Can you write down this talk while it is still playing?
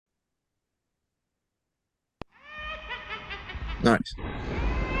Nice. Oh,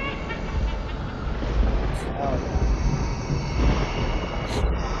 yeah.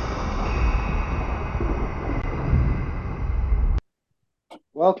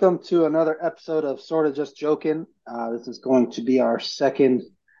 Welcome to another episode of Sorta Just Joking. This is going to be our second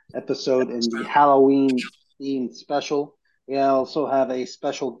episode in the Halloween themed special. We also have a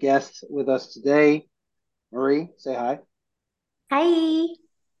special guest with us today. Marie, say hi. Hi.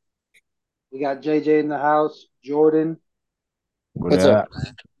 We got JJ in the house, Jordan. What What's up? up?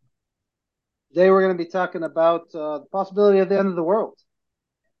 Today we're going to be talking about the possibility of the end of the world,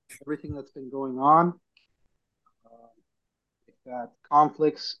 everything that's been going on. Uh, we've got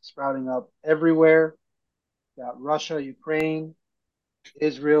conflicts sprouting up everywhere. We've got Russia, Ukraine,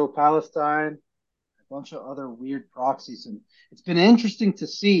 Israel, Palestine, a bunch of other weird proxies. And it's been interesting to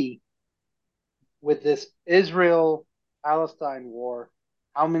see with this Israel Palestine war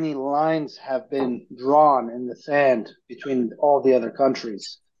how many lines have been drawn in the sand between all the other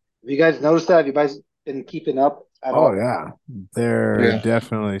countries. Have you guys noticed that? Have you guys been keeping up at Oh all? yeah, they're Yeah.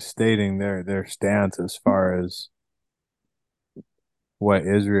 definitely stating their stance as far as what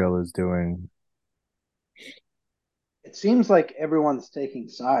Israel is doing. It seems like everyone's taking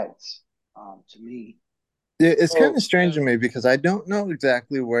sides to me. Yeah, it's kind So of strange to me because I don't know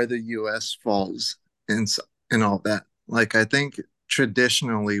exactly where the US falls in in all that. Like I think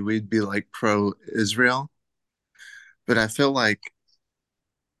traditionally we'd be like pro-Israel, but I feel like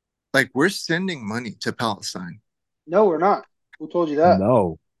we're sending money to Palestine. no, we're not. Who told you that?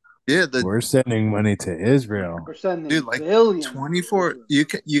 No, Yeah, the we're sending money to We're Israel. sending dude, like billions to 24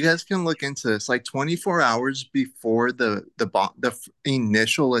 Israel. you guys can look into this. Like 24 hours before the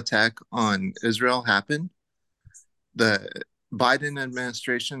initial attack on Israel happened, the Biden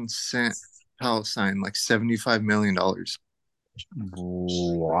administration sent Palestine like $75 million.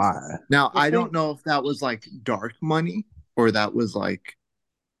 Why? Now, The I don't thing, know if that was like dark money or that was like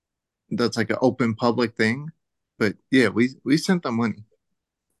that's like an open public thing, but yeah, we sent them money.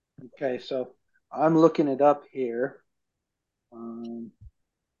 okay, so I'm looking it up here. Um,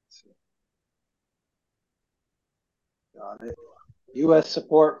 got it. U.S.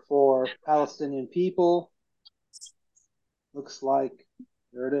 support for Palestinian people looks like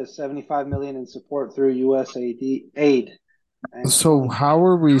there it is, 75 million in support through aid and So 20 how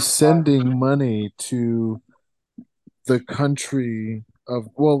are we 5. sending money to the country of?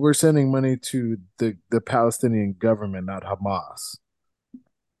 Well, we're sending money to the Palestinian government, not Hamas.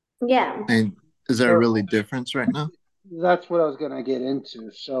 Yeah. And is there So really difference right now? that's what I was going to get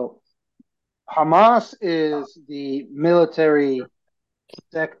into. So Hamas is the military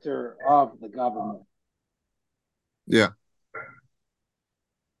sector of the government. Yeah.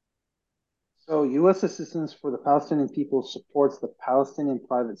 So, U.S. assistance for the Palestinian people supports the Palestinian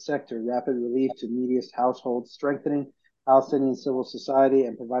private sector, rapid relief to neediest households, strengthening Palestinian civil society,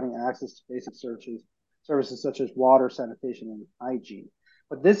 and providing access to basic services such as water, sanitation, and hygiene.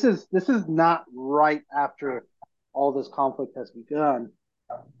 But this is not right after all this conflict has begun.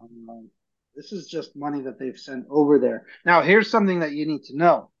 Um, this is just money that they've sent over there. Now, here's something that you need to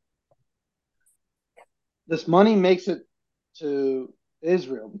know: this money makes it to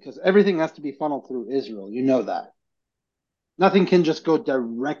Israel because everything has to be funneled through Israel. You know that. Nothing can just go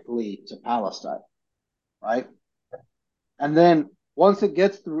directly to Palestine, right? And then once it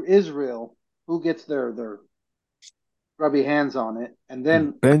gets through Israel, who gets their grubby hands on it? And then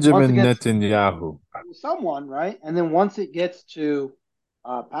once it Benjamin gets Netanyahu. someone, right? And then once it gets to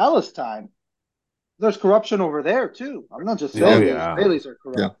Palestine, there's corruption over there too. I'm not just Oh Yeah. saying the yeah, Israelis are Yeah.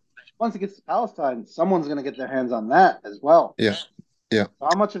 corrupt. Once it gets to Palestine, someone's going to get their hands on that as well. Yeah. Yeah. So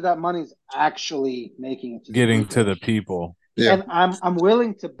how much of that money is actually making it to the getting to people? the people. Yeah. And I'm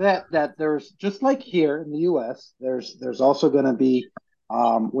willing to bet that there's just like here in the U.S. There's also going to be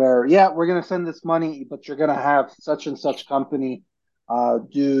where yeah we're going to send this money, but you're going to have such and such company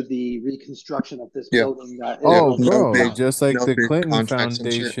do the reconstruction of this Yeah. building that Yeah. Oh, Israel No burned bro, big down. just like no the big Clinton contracts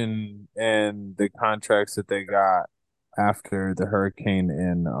and shit. Foundation and the contracts that they got after the hurricane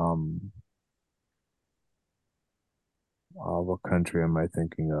in what country am I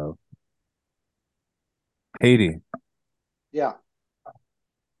thinking of? Haiti. Yeah,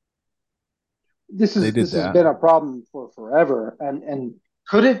 this They is did this has that. been a problem for forever. And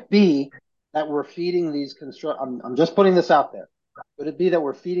could it be that we're feeding these construct? I'm just putting this out there. Could it be that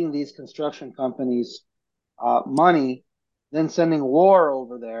we're feeding these construction companies money, then sending war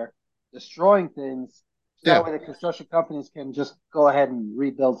over there, destroying things, so Yeah. that way the construction companies can just go ahead and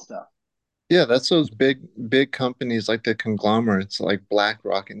rebuild stuff. Yeah, that's those big companies like the conglomerates like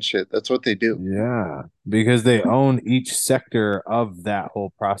BlackRock and shit. That's what they do. Yeah, because they own each sector of that whole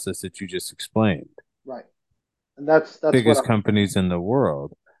process that you just explained. Right. And that's what biggest companies in the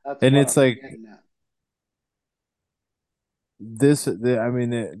world. that's And what it's I'm like getting at. I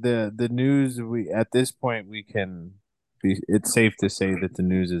mean the news, we at this point we can be, it's safe to say that the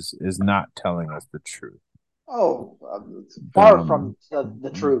news is not telling us the truth. Oh, it's far from Um,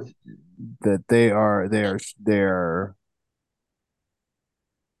 the truth. that they're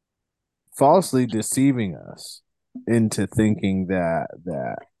falsely deceiving us into thinking that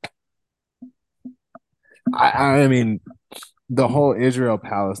I mean the whole Israel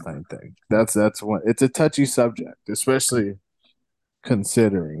Palestine thing. That's one. It's a touchy subject, especially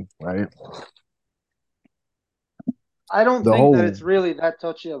considering, right? I don't The think that whole it's really that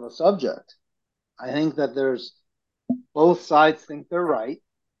touchy of a subject. I think that there's both sides think they're right,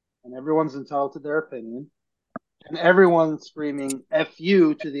 and everyone's entitled to their opinion, and everyone's screaming "F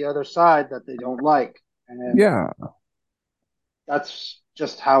you" to the other side that they don't like, and yeah, that's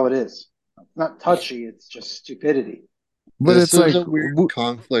just how it is. It's not touchy; it's just stupidity. but This it's is like a weird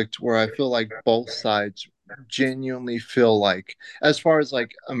conflict where I feel like both sides genuinely feel like, as far as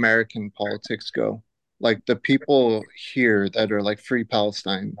like American politics go, like the people here that are like free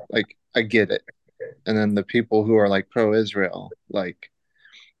Palestine, like I get it. And then the people who are like pro Israel, like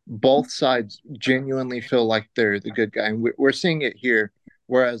both sides genuinely feel like they're the good guy. And we're seeing it here.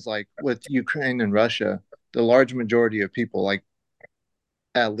 Whereas like with Ukraine and Russia, the large majority of people, like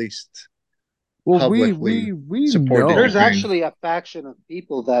at least well, publicly, we supported There's know. Ukraine. actually a faction of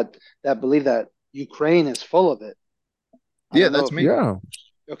people that believe that Ukraine is full of it. I Yeah, don't know that's if you. me. Yeah,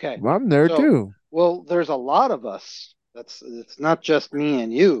 Okay, I'm there so too. well, there's a lot of us. That's it's not just me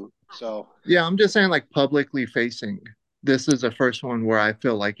and you. So Yeah, I'm just saying, like publicly facing. This is the first one where I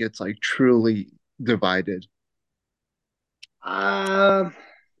feel like it's like truly divided. um,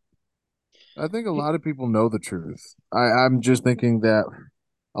 I think a lot of people know the truth. I'm just thinking that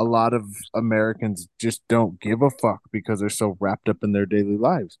a lot of Americans just don't give a fuck because they're so wrapped up in their daily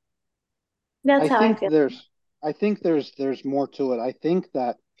lives. I That's how I think feel. there's I think there's more to it. I think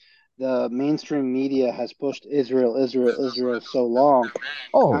that the mainstream media has pushed Israel, Israel, Israel so long.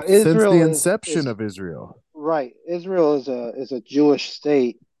 Oh, Now since the Israel inception is of Israel. right. Israel is a Jewish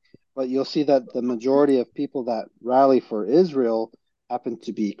state, but you'll see that the majority of people that rally for Israel happen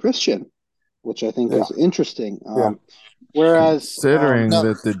to be Christian, which I think Yeah, is interesting. yeah. Whereas Considering No,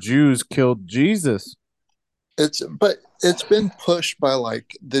 that the Jews killed Jesus. it's been pushed by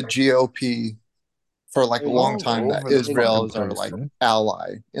like the GOP for like there a you long All go. time that over the Israel fucking is our place, like man.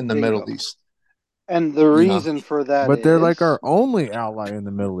 ally in the There you Middle go. East. And the You know, reason for that But they're like our is only ally in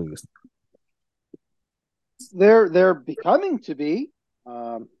the Middle East. they're becoming to be.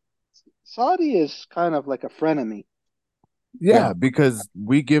 Um, Saudi is kind of like a frenemy. yeah. Yeah, because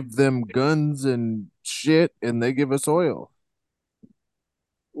we give them guns and shit and they give us oil.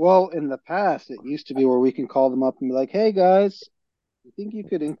 Well, in the past, it used to be where we can call them up and be like, "Hey guys, you think you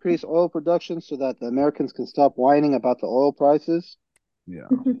could increase oil production so that the Americans can stop whining about the oil prices?" Yeah.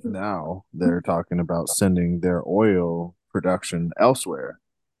 Now they're talking about sending their oil production elsewhere.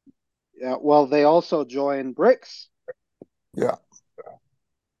 Yeah. Well, they also joined BRICS. Yeah.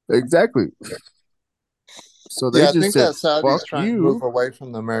 Exactly. So they Yeah, I just think said, that Saudi's fuck trying to move you. away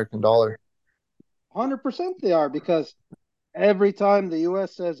from the American dollar. 100% they are because every time the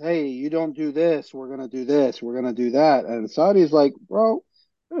U.S. says, "Hey, you don't do this, we're gonna do this, we're gonna do that," and Saudi's like, "Bro,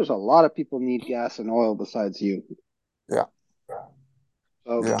 there's a lot of people need gas and oil besides you." Yeah.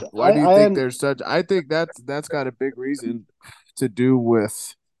 So Yeah. Why do you think and there's such, I think that's got a big reason to do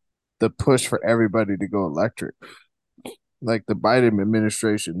with the push for everybody to go electric. Like the Biden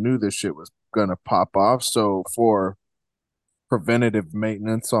administration knew this shit was gonna pop off. So for preventative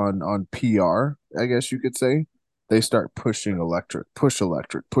maintenance on PR, I guess you could say, they start pushing electric, push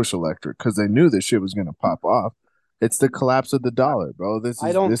electric, because they knew this shit was gonna pop off. It's the collapse of the dollar, bro. This I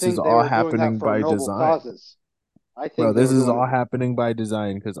is don't this is think they all were doing that happening for by noble design. causes. I Bro, think they this were is doing all it. happening by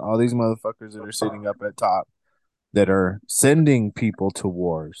design because all these motherfuckers that are sitting up at top that are sending people to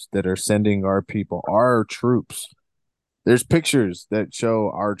wars, that are sending our people, our troops. There's pictures that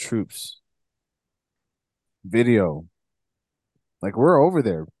show our troops, video. Like we're over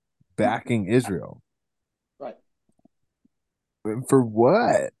there backing Israel. Right. For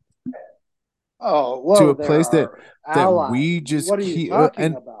what? Oh, To well, a there place are that allies. we just What are you keep talking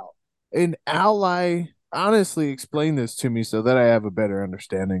and about? an ally. Honestly, explain this to me so that I have a better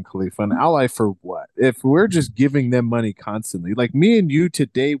understanding, Khalifa. An ally for what? If we're just giving them money constantly, like me and you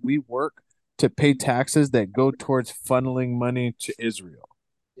today, we work to pay taxes that go towards funneling money to Israel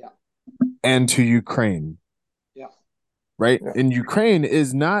Yeah. and to Ukraine, Yeah. right? Yeah. And Ukraine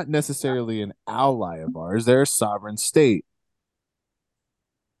is not necessarily an ally of ours; they're a sovereign state.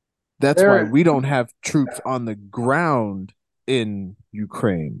 That's why They're we don't have troops on the ground in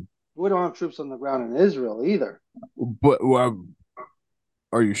Ukraine. we don't have troops on the ground in Israel either. But well,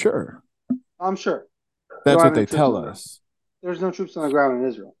 are you sure? I'm sure we That's don't have what any they troops on tell the ground. us. There's no troops on the ground in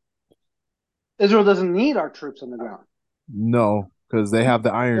Israel. Israel doesn't need our troops on the ground. No, because they have the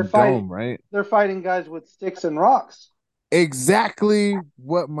They're Iron fighting. Dome, right? They're fighting guys with sticks and rocks. Exactly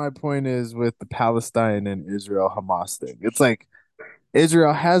what my point is with the Palestine and Israel Hamas thing. It's like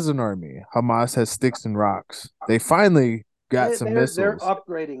Israel has an army, Hamas has sticks and rocks. They finally got some They're missiles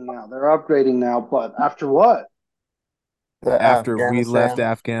upgrading now. They're upgrading now, but after what? The after we left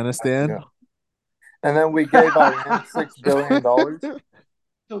Afghanistan. Afghanistan. Yeah. And then we gave Iran $6 billion.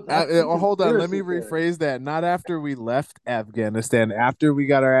 So that's the Hold on, let me conspiracy theory. rephrase that. Not after we left Afghanistan, after we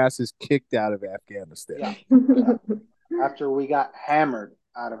got our asses kicked out of Afghanistan. Yeah, yeah. After we got hammered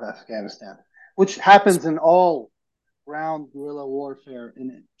out of Afghanistan, which happens in all ground guerrilla warfare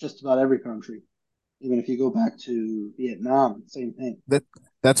in just about every country. Even if you go back to Vietnam, same thing.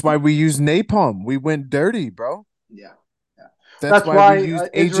 That's why we used napalm. We went dirty, bro. Yeah, yeah. That's That's why we why used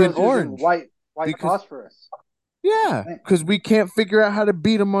Agent Israel's using Orange. white Because phosphorus. yeah, because we can't figure out how to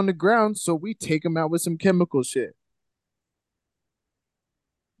beat them on the ground, so we take them out with some chemical shit.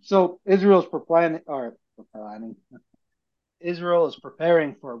 So Israel's planning. Israel is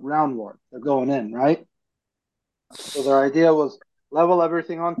preparing for a ground war. They're going in, right? So their idea was level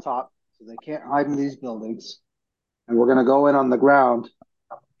everything on top so they can't hide in these buildings. And we're going to go in on the ground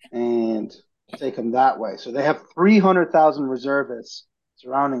and take them that way. So they have 300,000 reservists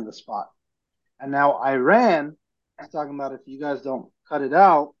surrounding the spot. And now Iran is talking about if you guys don't cut it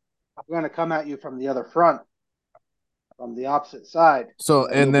out, we're going to come at you from the other front, from the opposite side. So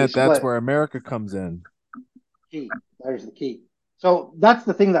and you'll be that's split. where America comes in. Key. There's the key. So that's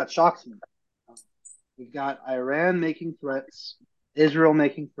the thing that shocks me. We've got Iran making threats, Israel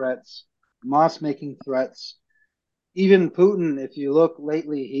making threats, Hamas making threats. Even Putin, if you look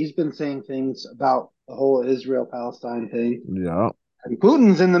lately, he's been saying things about the whole Israel Palestine thing. Yeah. And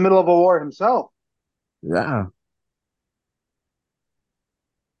Putin's in the middle of a war himself. Yeah.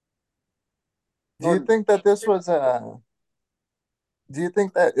 Do you think that this was a? Do you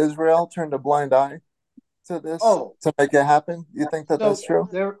think that Israel turned a blind eye to this to make it happen? You think that that's true?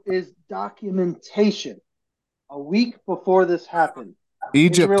 There is documentation. A week before this happened,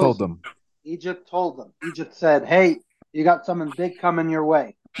 Egypt told them. Egypt told them. Egypt said, "Hey, you got something big coming your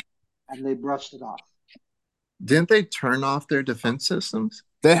way," and they brushed it off. Didn't they turn off their defense systems?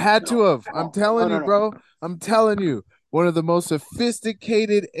 They had to have. I'm telling you, no. bro. I'm telling you. One of the most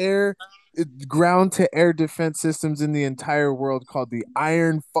sophisticated ground to air defense systems in the entire world, called the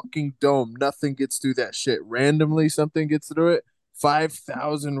Iron fucking Dome. Nothing gets through that shit. Randomly, something gets through it.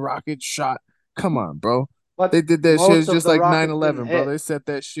 5,000 rockets shot. Come on, bro. But they did that shit. It's of just the like rockets 9/11, didn't bro. hit. They set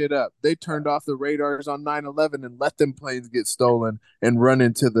that shit up. They turned off the radars on 9/11 and let them planes get stolen and run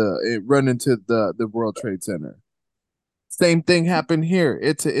into the World Trade Center. Same thing happened here.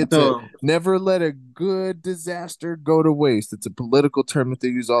 It's a never let a good disaster go to waste. It's a political term that they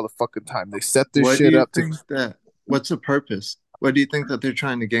use all the fucking time. They set this shit up to. What's the purpose? What do you think that they're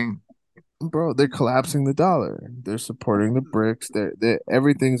trying to gain? Bro, they're collapsing the dollar. They're supporting the BRICS.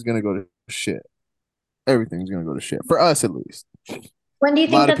 Everything's gonna go to shit. Everything's gonna go to shit for us, at least. When do you A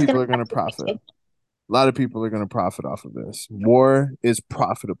think lot of that's people gonna are gonna happen? profit. A lot of people are gonna profit off of this. War is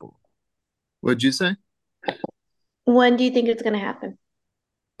profitable. What'd you say? When do you think it's gonna happen?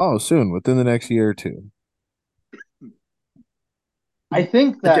 Oh, soon, within the next year or two. I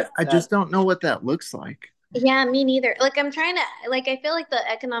think that I just don't know what that looks like. Yeah, me neither. Like I'm trying to I feel like the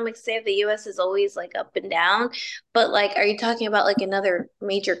economic state of the US is always like up and down, but like are you talking about like another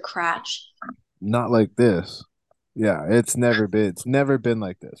major crash? Not like this. Yeah, it's never been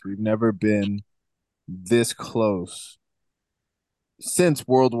like this. We've never been this close since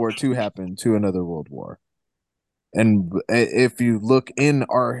World War II happened to another world war. And if you look in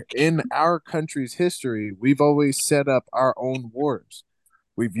our country's history, we've always set up our own wars.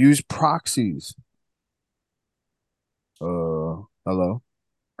 We've used proxies. Hello?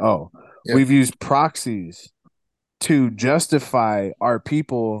 Oh, Yep. We've used proxies to justify our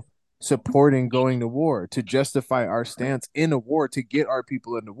people supporting going to war, to justify our stance in a war, to get our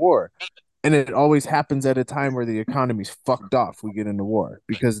people into war. And it always happens at a time where the economy's fucked off. We get into war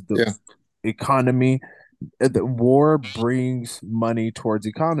because the economy, the war brings money towards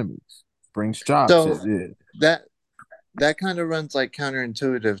economies, brings jobs. So that kind of runs like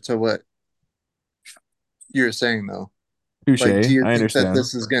counterintuitive to what you're saying, though. Touche. Like, do you I think understand that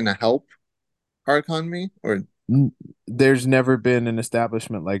this is going to help our economy, or there's never been an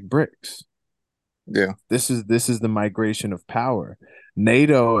establishment like BRICS? Yeah. This is the migration of power.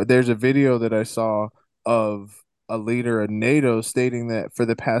 NATO, there's a video that I saw of a leader of NATO stating that for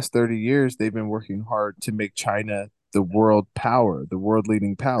the past 30 years they've been working hard to make China the world power, the world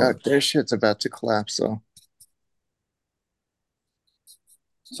leading power. Their shit's about to collapse though.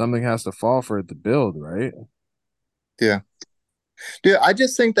 Something has to fall for it to build, right? Yeah. Dude, I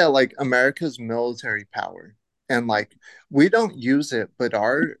just think that like America's military power and like we don't use it, but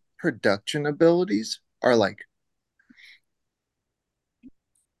our production abilities are like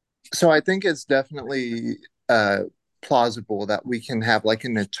so I think it's definitely plausible that we can have like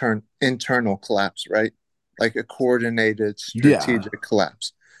an internal collapse, right? Like a coordinated Yeah. strategic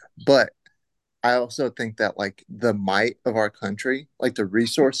collapse. But I also think that like the might of our country, like the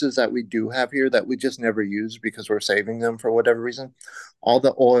resources that we do have here that we just never use because we're saving them for whatever reason, all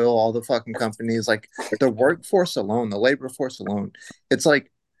the oil, all the fucking companies, like the workforce alone, the labor force alone, it's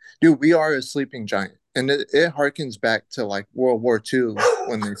like, dude, we are a sleeping giant. And it harkens back to like World War II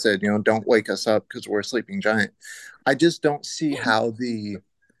when they said, don't wake us up because we're a sleeping giant. I just don't see how the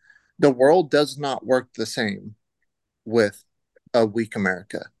world does not work the same with a weak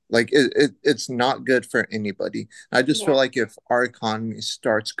America. Like it's not good for anybody. I just feel Yeah. like if our economy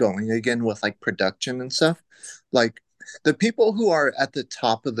starts going again with like production and stuff, like the people who are at the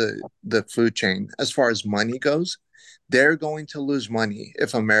top of the food chain as far as money goes, they're going to lose money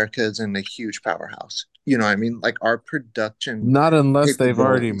if America is in a huge powerhouse. You know what I mean? Like our production Not unless they've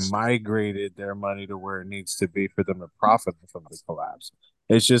already capabilities. migrated their money to where it needs to be for them to profit from the collapse.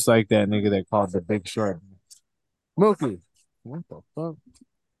 It's just like that nigga that called the Big Short. Mookie. What the fuck?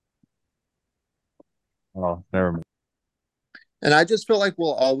 Oh, never mind. And I just feel like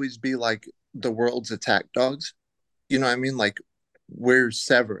we'll always be like the world's attack dogs. You know what I mean? Like we're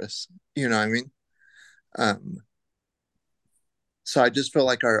Severus. You know what I mean? Um, so I just feel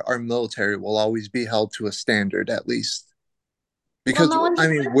like our military will always be held to a standard at least. Well, Because no one's I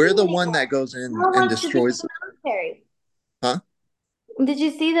mean we're trusting the one anymore. that goes No in one and wants to be in destroys the military. huh? Did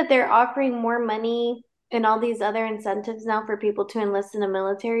you see that they're offering more money and all these other incentives now for people to enlist in the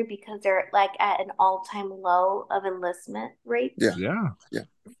military because they're like at an all-time low of enlistment rates? Yeah. Yeah, Yeah.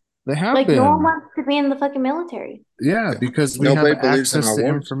 they have Like no one been. wants to be in the fucking military. Yeah, Yeah. because we have Nobody believes in access our to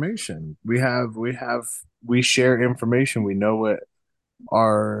wars. information. We share information. We know what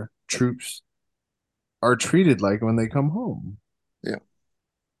our troops are treated like when they come home. Yeah.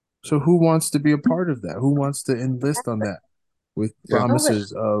 So who wants to be a part of that? Who wants to enlist on that with Yeah.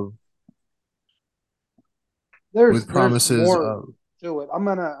 Nobody. There's promises more of to it. I'm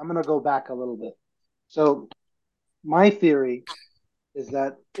gonna go back a little bit. So my theory is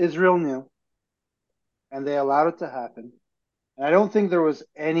that Israel knew and they allowed it to happen. And I don't think there was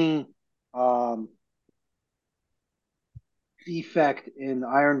any um, defect in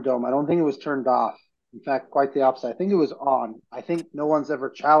Iron Dome. I don't think it was turned off. In fact, quite the opposite. I think it was on. I think no one's ever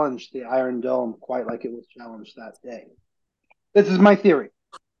challenged the Iron Dome quite like it was challenged that day. This is my theory.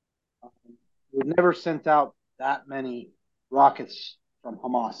 We've never sent out that many rockets from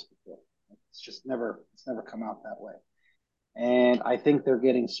Hamas before. It's never come out that way. And I think they're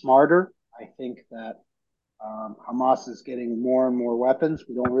getting smarter. I think that Hamas is getting more and more weapons.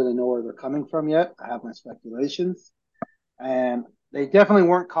 We don't really know where they're coming from yet. I have my speculations, and they definitely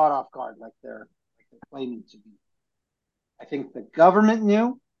weren't caught off guard like they're claiming to be. I think the government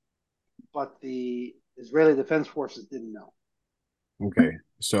knew, but the Israeli Defense Forces didn't know. okay.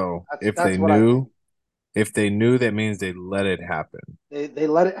 So That's what I think. if they knew, that means they let it happen. They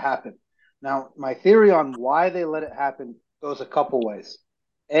let it happen. Now, my theory on why they let it happen goes a couple ways.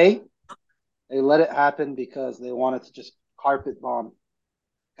 A, they let it happen because they wanted to just carpet bomb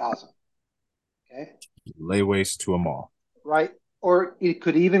Gaza. Okay. Lay waste to them all. Right? Or it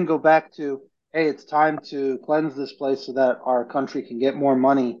could even go back to, hey, it's time to cleanse this place so that our country can get more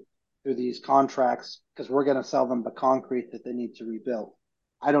money through these contracts because we're going to sell them the concrete that they need to rebuild.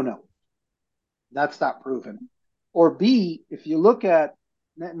 I don't know. That's not proven. Or B, if you look at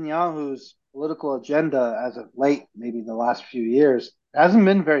Netanyahu's political agenda as of late, maybe the last few years, it hasn't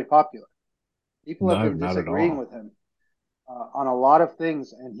been very popular. People have No, been not at disagreeing all. with him on a lot of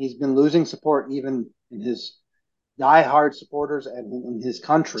things, and he's been losing support even in his diehard supporters and in his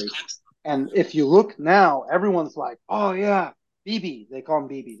country. And if you look now, everyone's like, "Oh yeah, Bibi." They call him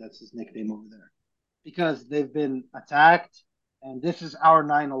Bibi. That's his nickname over there, because they've been attacked, and this is our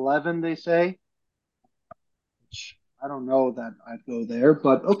 9/11. They say, which I don't know that I'd go there,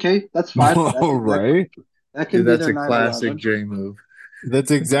 but okay, that's fine. All right. That can Dude, be that's their a classic 9/11. J move.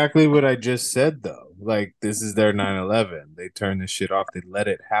 That's exactly what I just said, though. Like, this is their 9/11. They turned this shit off. They let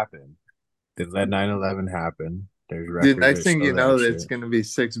it happen. They let 9/11 happen. There's The records next that thing show you that know, it's shit. going to be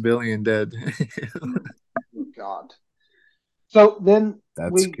 6 billion dead. God. So then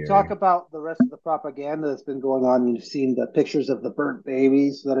That's we talk scary. about the rest of the propaganda that's been going on. You've seen the pictures of the burnt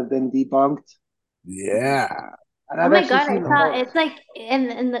babies that have been debunked. Yeah. And Oh I've my actually God, I seen the saw post. it's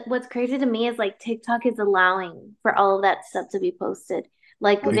like, what's crazy to me is like TikTok is allowing for all of that stuff to be posted,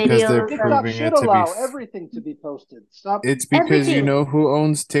 like Well, Because they're videos of TikTok proving should it to be. allow everything to be posted. Stop. It's because you everything. know who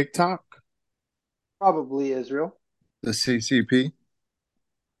owns TikTok? Probably Israel. The CCP.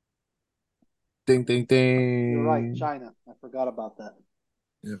 Ding, ding, You're right, ding. China. I forgot about that.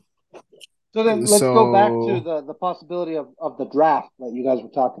 Yeah. So then let's go back to So, the possibility of the draft that you guys were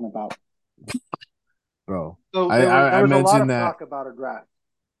talking about. bro, So I there was a lot mentioned of that. talk about a draft.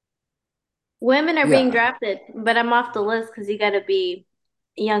 Women are being Yeah, drafted, but I'm off the list because you got to be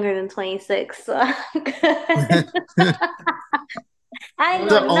younger than 26. So I'm good. I ain't The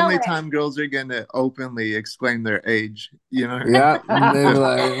There's going only nowhere time girls are going to openly exclaim their age, you know? yeah. And they were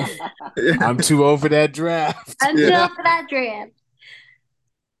like, Yeah. I'm too old for that draft. Yeah. until for that draft.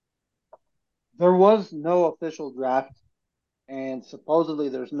 there was no official draft, and supposedly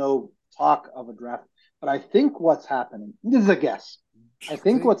there's no talk of a draft. But I think what's happening, this is a guess. I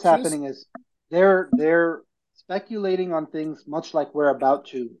think They what's just happening is they're speculating on things much like we're about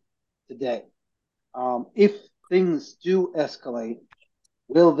to today. If things do escalate,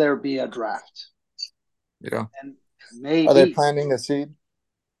 will there be a draft? Yeah. And Are they maybe, planting a seed?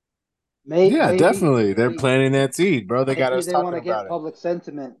 Yeah, maybe, definitely. They're maybe, planting that seed, bro. They got maybe us they want talking to get about it. public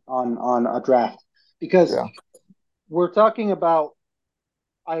sentiment on a draft because Yeah. we're talking about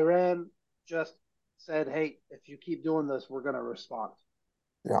Iran just said, "Hey, if you keep doing this, we're going to respond."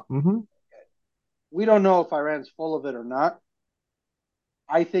 Yeah. Hmm. We don't know if Iran's full of it or not.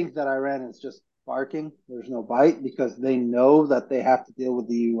 I think that Iran is just barking. There's no bite because they know that they have to deal with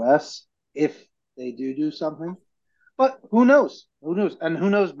the U.S. if they do something. But who knows? Who knows? And who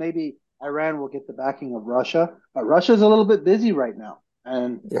knows? Maybe Iran will get the backing of Russia. But Russia's a little bit busy right now,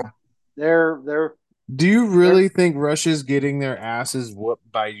 and Yeah. they're Do you they're really think Russia's getting their asses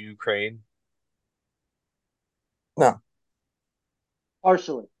whooped by Ukraine? No.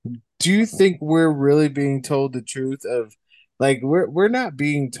 partially. Do you think we're really being told the truth of like we're not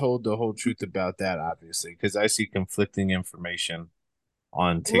being told the whole truth about that, obviously, because I see conflicting information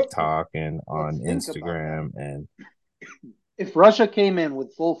on Let, TikTok and let's on think about that. Instagram and If Russia came in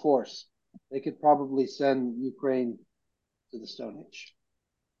with full force, they could probably send Ukraine to the Stone Age.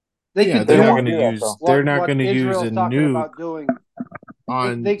 They yeah, could They they're don't not want do going to to do that use though. they're what not going what to use a Israel's talking nuke about doing.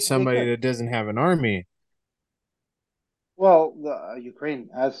 on They somebody could. that doesn't have an army. Well, Ukraine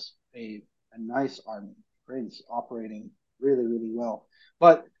has a nice army. Ukraine's operating really well.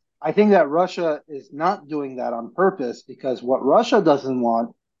 But I think that Russia is not doing that on purpose because what Russia doesn't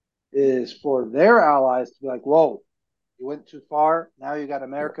want is for their allies to be like, whoa, you went too far. Now you got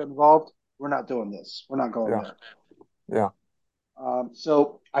America involved. We're not doing this. We're not going Yeah. there. Yeah.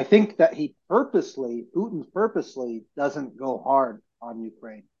 So I think that Putin purposely doesn't go hard on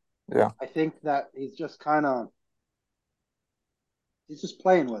Ukraine. Yeah. I think that he's just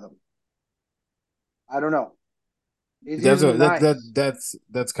playing with them. I don't know. He's That's using what the that knives.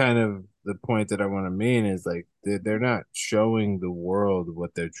 that's kind of the point that I want to mean is like they're not showing the world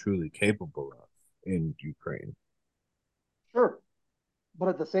what they're truly capable of in Ukraine. Sure. But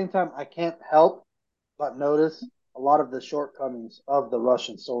at the same time, I can't help but notice a lot of the shortcomings of the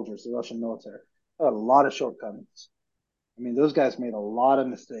Russian soldiers, the Russian military. There are a lot of shortcomings. I mean, those guys made a lot of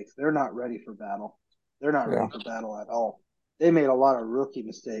mistakes. They're not ready for battle. They're not Yeah. ready for battle at all. They made a lot of rookie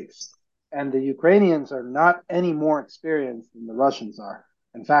mistakes. And the Ukrainians are not any more experienced than the Russians are.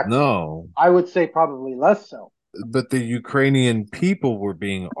 In fact, No, I would say probably less so. but the Ukrainian people were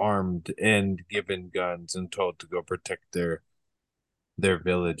being armed and given guns and told to go protect their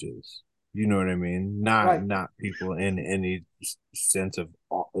villages. You know what I mean? Right. Not people in any sense of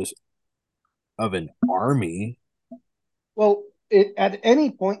an army. Well, at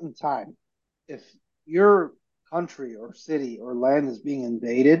any point in time, if your country or city or land is being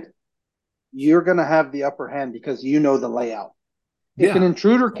invaded, you're going to have the upper hand because you know the layout. If an Yeah,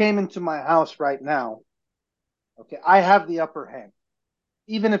 intruder came into my house right now, okay, I have the upper hand,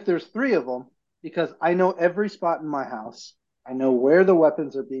 even if there's three of them, because I know every spot in my house. I know where the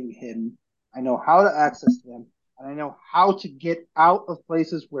weapons are being hidden. I know how to access them, and I know how to get out of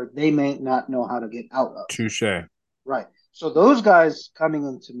places where they may not know how to get out of. touche. Right. So those guys coming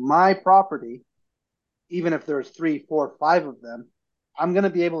into my property, even if there's three, four, five of them, I'm going to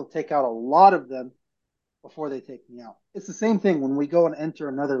be able to take out a lot of them before they take me out. It's the same thing when we go and enter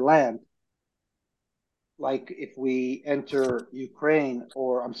another land. Like if we enter Ukraine,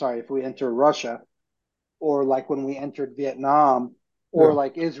 or I'm sorry, if we enter Russia, or like when we entered Vietnam, or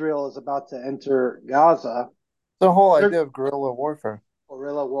like Israel is about to enter Gaza. The whole They're idea of guerrilla warfare.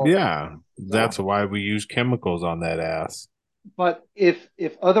 guerrilla warfare. Yeah, that's why we use chemicals on that ass. But if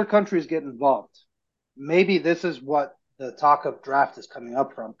other countries get involved, maybe this is what the talk of draft is coming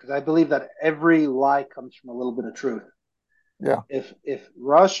up from, because I believe that every lie comes from a little bit of truth. Yeah. If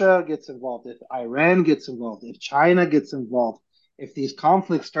Russia gets involved, if Iran gets involved, if China gets involved, if these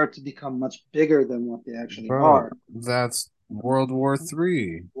conflicts start to become much bigger than what they actually are, that's World War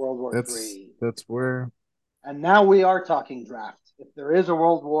III. World War That's III. that's where. And now we are talking draft. If there is a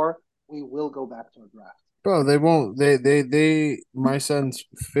world war, we will go back to a draft. Bro, they won't. They. My son's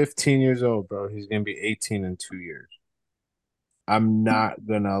 15 years old, bro. He's gonna be 18 in 2 years. I'm not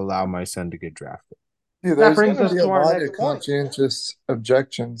gonna allow my son to get drafted. Yeah, That there's brings going us to be a to our lot next of point. conscientious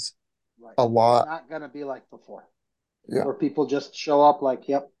objections. Right. A lot. It's not going to be like before. Yeah. Where people just show up like,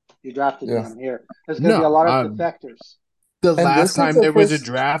 yep, you drafted me, Yeah. I'm here. There's going to be a lot of defectors. The And last this is time the there was a first-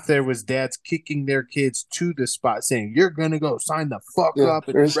 draft, there was dads kicking their kids to the spot saying, "You're gonna go sign the fuck Yeah, up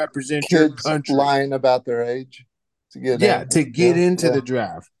and there's represent your kids country." lying about their age to get Yeah, in. to get Yeah, into yeah. the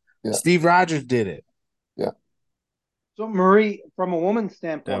draft. Yeah. Steve Rogers did it. Yeah. So, Marie, from a woman's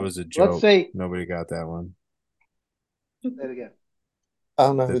standpoint, That was a joke. let's say, Nobody got that one. say it again. I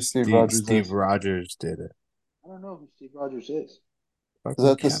don't know who That Steve Rogers Steve is. Rogers did it. I don't know who Steve Rogers is. Is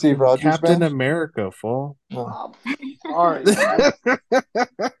that the Steve Rogers Captain band? America, fool? No. Sorry, man.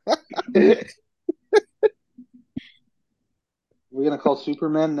 We're going to call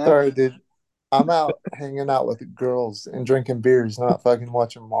Superman next? Sorry, dude. I'm out hanging out with girls and drinking beers, not fucking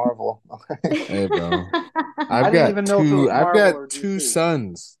watching Marvel. Hey, bro. I I've didn't got even know if it was I've Marvel or got two DC.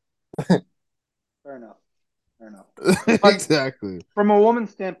 sons. Fair enough. Fair enough. Exactly. From a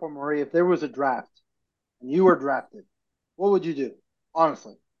woman's standpoint, Marie, if there was a draft and you were drafted, what would you do?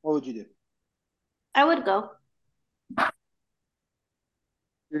 Honestly, what would you do? I would go.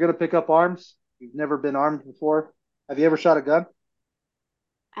 You're going to pick up arms? You've never been armed before? Have you ever shot a gun?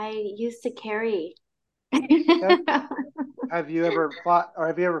 I used to carry. Okay. Have you ever fought or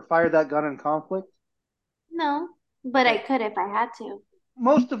have you ever fired that gun in conflict? No, but I Okay. could if I had to.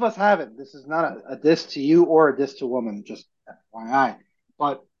 Most of us haven't. This is not a diss to you or a diss to women, just FYI.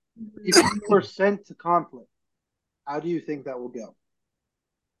 But if you were sent to conflict, how do you think that will go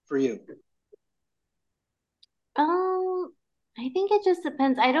for you? I think it just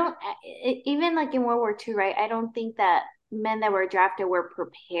depends. I don't even like in World War II, right? I don't think that men that were drafted were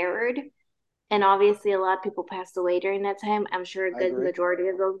prepared. And obviously, a lot of people passed away during that time. I'm sure a good majority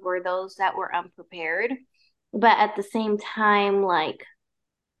of those were those that were unprepared. But at the same time, like,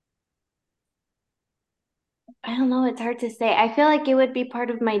 I don't know, it's hard to say. I feel like it would be part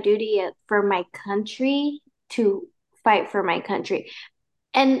of my duty for my country to fight for my country.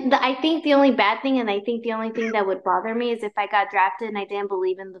 And I think the only bad thing, and I think the only thing that would bother me is if I got drafted and I didn't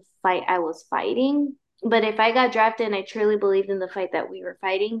believe in the fight I was fighting. But if I got drafted and I truly believed in the fight that we were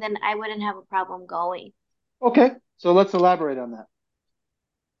fighting, then I wouldn't have a problem going. Okay, so let's elaborate on that.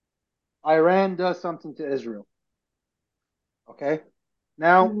 Iran does something to Israel. Okay,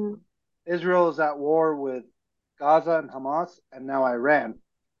 now Israel is at war with Gaza and Hamas, and now Iran,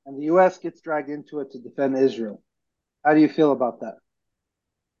 and the U.S. gets dragged into it to defend Israel. How do you feel about that?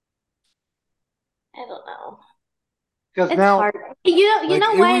 I don't know. Because It's now, hard. You Like,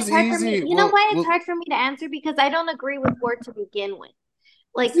 know it why was it's hard for me? easy. You know Well, why it's hard for me to answer? Because I don't agree with war to begin with.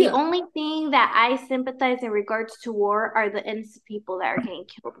 Like, the only thing that I sympathize in regards to war are the innocent people that are getting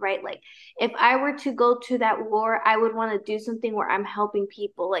killed, right? Like, if I were to go to that war, I would want to do something where I'm helping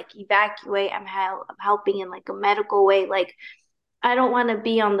people, like evacuate. I'm helping in like a medical way. Like, I don't want to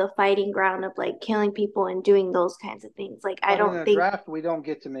be on the fighting ground of like killing people and doing those kinds of things. Like, I but in don't a think draft, we don't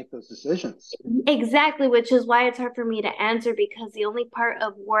get to make those decisions. exactly, which is why it's hard for me to answer because the only part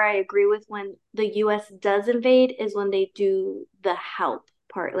of where I agree with when the US does invade is when they do the help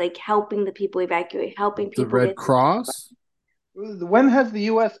part, like helping the people evacuate, helping the people Red get Cross. When has the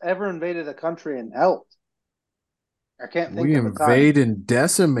U.S. ever invaded a country and helped? I can't think We of a time. invade and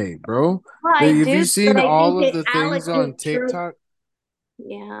decimate, bro. well, I Have you do, seen but I all think of they the things on allocate troops. TikTok?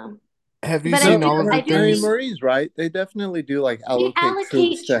 Yeah. Have you But seen all of I the do things? Marie's right. They definitely do like they allocate troops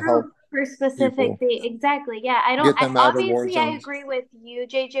allocate to help troops for specific people things. Exactly. Yeah. I don't get them out of war obviously I zones. agree with you,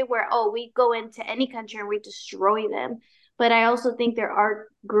 JJ, where we go into any country and we destroy them. But I also think there are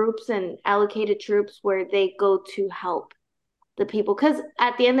groups and allocated troops where they go to help the people. Because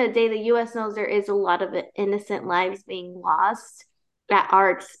at the end of the day, the US knows there is a lot of innocent lives being lost at our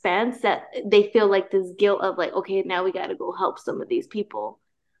expense that they feel like this guilt of like, okay, now we gotta go help some of these people.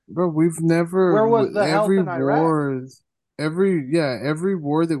 Bro, we've never. Where was the help every in Iraq? war, every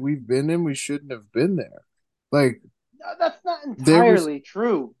war that we've been in, we shouldn't have been there. Like That's not there was, entirely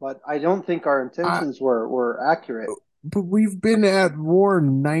true, but I don't think our I, intentions were accurate. but we've been at war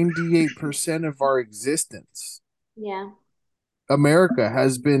 98% of our existence. Yeah. America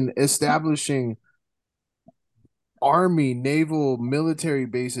has been establishing army, naval, military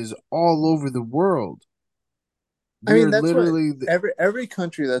bases all over the world. I We mean, are that's what literally every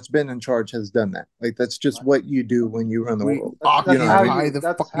country that's been in charge has done that. Like that's just what you do when you run the we world. You know what I mean? occupy the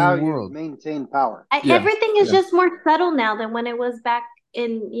That's how fucking you world. maintain power. Yeah, Everything is yeah. just more subtle now than when it was back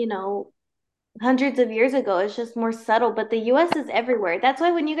in, hundreds of years ago. It's just more subtle, but the US is everywhere. That's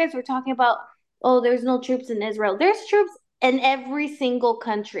why when you guys were talking about, oh, there's no troops in Israel, there's troops in every single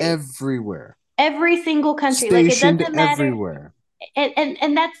country. Everywhere. Every single country. Like it Stationed doesn't matter. everywhere.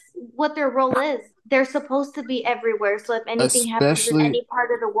 And that's what their role is. They're supposed to be everywhere. So if anything happens in Especially any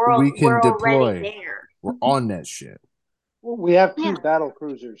part of the world, we can we're already deploy. there. We're on that shit. We have Yeah. two battle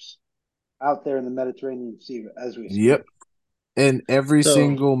cruisers out there in the Mediterranean Sea as we speak. Yep. And every So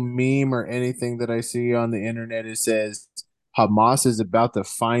single meme or anything that I see on the internet, it says Hamas is about to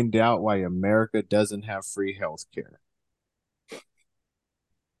find out why America doesn't have free health care.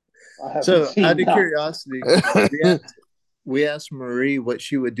 I haven't so out seen of that. curiosity, we asked Marie what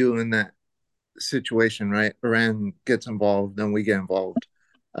she would do in that situation, right? Iran gets involved, then we get involved.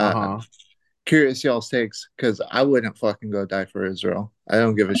 Uh-huh. Curious y'all's takes, because I wouldn't fucking go die for Israel. I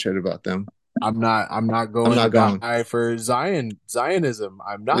don't give a shit about them. I'm not I'm going to not going. die for Zionism.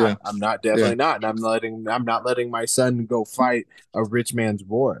 Yeah, I'm not yeah, definitely not. And I'm not letting my son go fight a rich man's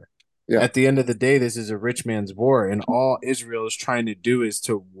war. yeah. At the end of the day, this is a rich man's war, and all Israel is trying to do is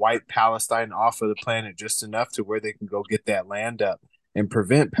to wipe Palestine off of the planet just enough to where they can go get that land up and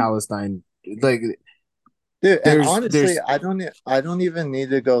prevent Palestine. Like Dude, and honestly, there's I don't even need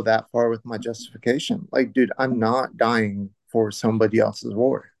to go that far with my justification. Like, dude, I'm not dying for somebody else's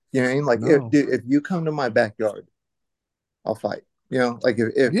war. You know what I mean? Like, if no. dude, if you come to my backyard, I'll fight. You know, like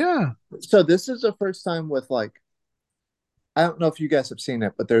if Yeah. so this is the first time with like I don't know if you guys have seen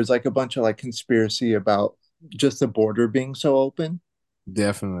it, but there's like a bunch of like conspiracy about just the border being so open.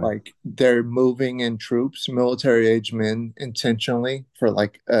 Definitely. Like they're moving in troops, military age men intentionally for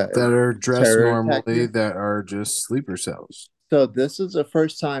like a That are dressed terror normally, tactic. that are just sleeper cells. So this is the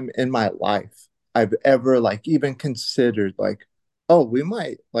first time in my life I've ever like even considered like, oh, we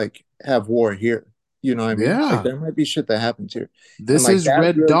might like have war here. You know what I mean? Like Yeah. there might be shit that happens here. And This like is that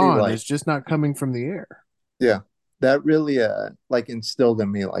Red really Dawn. like It's just not coming from the air. yeah, that really like instilled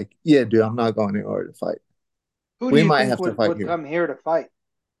in me like, yeah, dude, I'm not going anywhere to fight. Who do We you might think have to fight would here. come here to fight?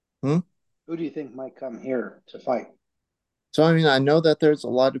 Hmm? Who do you think might come here to fight? So I mean, I know that there's a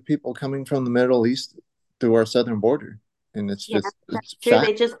lot of people coming from the Middle East through our southern border, and it's Yeah, just that's it's true. They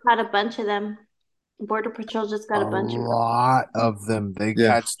fact. just caught a bunch of them. Border Patrol just got A a bunch of them. lot of them. They Yeah,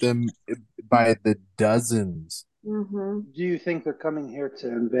 catch them by the dozens. Mm-hmm. Do you think they're coming here to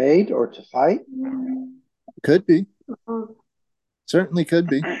invade or to fight? could be. Mm-hmm. Certainly could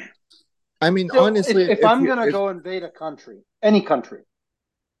be. I mean, So honestly, if if I'm you gonna if go invade a country, any country,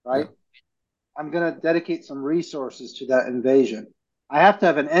 yeah, right? I'm gonna dedicate some resources to that invasion. I have to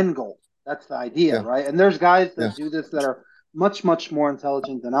have an end goal. That's the idea, yeah, right? And there's guys yeah, that do this that are much, much more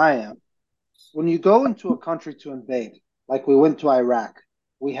intelligent than I am. When you go into a country to invade, like we went to Iraq,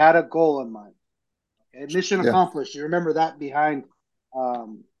 we had a goal in mind. Okay? Mission yeah, accomplished. You remember that behind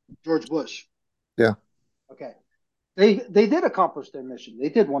um, George Bush. yeah, Okay. They did accomplish their mission. They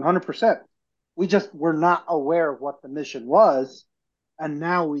did 100%. We just were not aware of what the mission was, and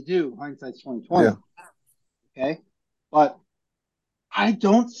now we do. Hindsight's yeah. 2020. Okay, but I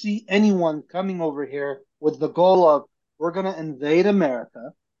don't see anyone coming over here with the goal of we're going to invade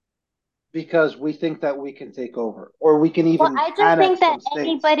America because we think that we can take over or we can Well, even I just think annex that some states.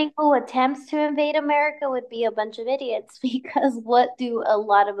 anybody who attempts to invade America would be a bunch of idiots because what do a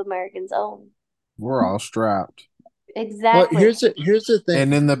lot of Americans own? We're all strapped. Well, Exactly. here's the thing.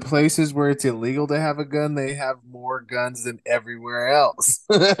 And in the places where it's illegal to have a gun, they have more guns than everywhere else.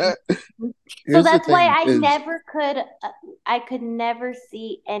 So Here's the that's why thing is I could never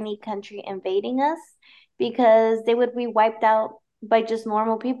see any country invading us because they would be wiped out by just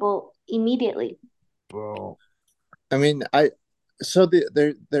normal people immediately. Bro, I mean so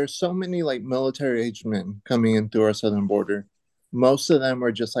there's so many like military age men coming in through our southern border. Most of them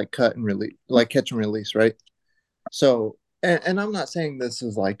are just like cut and release, like catch and release, right? So, and I'm not saying this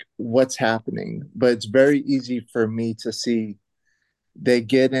is like what's happening, but it's very easy for me to see they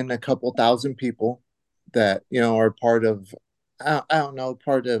get in a couple thousand people that, you know, are part of, I don't know,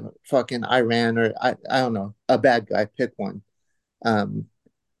 part of fucking Iran or I don't know, a bad guy, pick one. Um,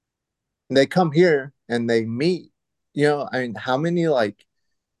 they come here and they meet, you know, I mean, how many like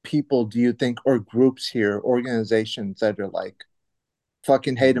people do you think, or groups here, organizations that are like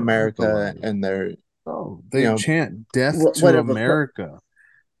fucking hate America radicalized. and they're, Oh, you they know, chant death to whatever. America.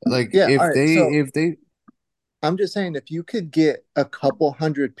 Like Yeah, all right. So if they I'm just saying, if you could get a couple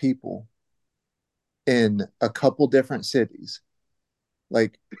hundred people in a couple different cities,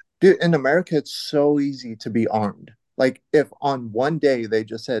 like, dude, in America, it's so easy to be armed. Like, if on one day they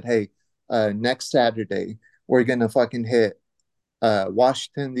just said, hey, next Saturday, we're going to fucking hit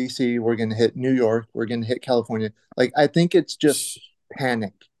Washington, D.C., we're going to hit New York, we're going to hit California. Like, I think it's just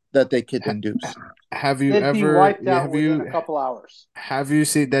panic that they could induce. have you They'd be ever wiped out within a couple hours. have you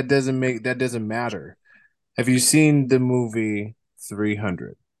seen that doesn't matter. Have you seen the movie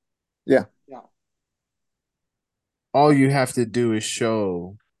 300? Yeah, Yeah. All you have to do is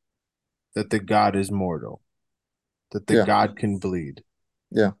show that the God is mortal, that the yeah, God can bleed.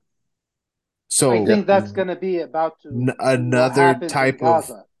 yeah, I So yeah, think that's going to be about to be what another happens in type of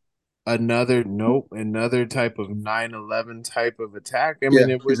Gaza. another type of 9/11 type of attack. I yeah, mean,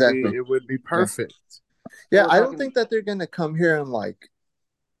 exactly. it would be Yeah, perfect. yeah. We're I don't talking. think that they're going to come here and like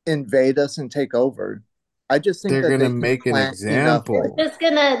invade us and take over. I just think They're that gonna they can make an plant enough like example.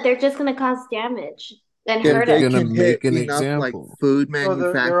 They're just gonna cause damage and if They're hurt they us. gonna can hit make an enough like example. food So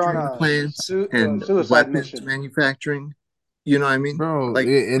they're on manufacturing a plants and suicide weapons mission. manufacturing, you know what I mean? Bro, Like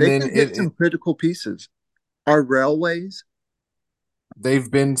and they then can hit some critical pieces. Our railways, they've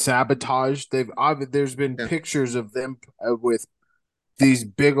been sabotaged. There's been yeah, pictures of them with these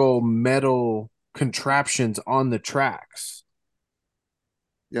big old metal contraptions on the tracks.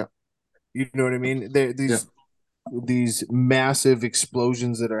 yeah, You know what I mean? There yeah, these massive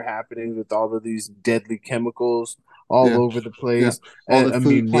explosions that are happening with all of these deadly chemicals all yeah, over the yeah. place, All the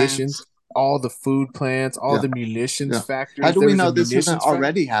food munitions, plants, all the food plants, all yeah, the munitions yeah. How factories. do There we was a know this isn't munitions factory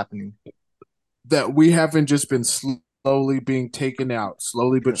already happening? that we haven't just been slowly being taken out,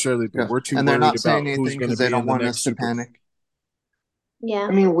 slowly but Yeah, surely, but yeah. we're too And they're worried not about saying who's anything going to because they be don't in the want us next to super. panic. Yeah.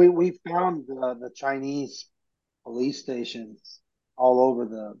 I mean, we found the Chinese police stations all over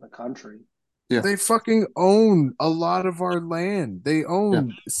the country. Yeah, They fucking own a lot of our land. They yeah.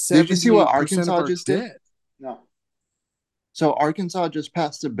 own Did you see what 78% of Arkansas our just did? debt. No, So Arkansas just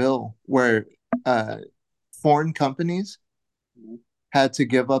passed a bill where uh, foreign companies mhm. had to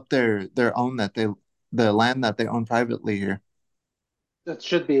give up their own that they the land that they own privately here. That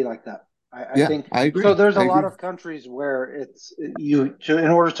should be like that. I Yeah, think I so. agree. There's I a lot agree. of countries where in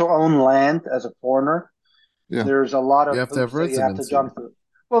order to own land as a foreigner, Yeah, there's a lot You of have to have hoops that you have to residency. jump through.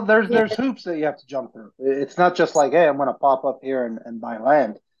 Well, Yeah. there's hoops that you have to jump through. It's not just like, hey, I'm going to pop up here and buy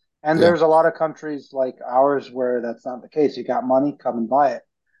land. And yeah, there's a lot of countries like ours where that's not the case. You got money, come and buy it.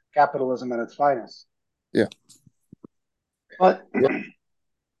 Capitalism at its finest. yeah, But yeah.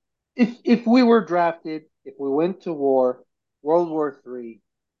 if we were drafted, if we went to war, World War III,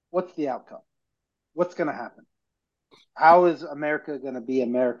 what's the outcome? What's going to happen? How is America going to be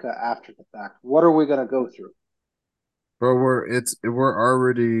America after the fact? What are we going to go through? Bro, we're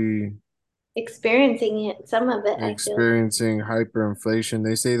already Experiencing it, some of it, I feel. experiencing hyperinflation.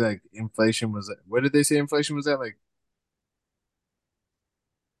 They say like inflation was what did they say inflation was at? Like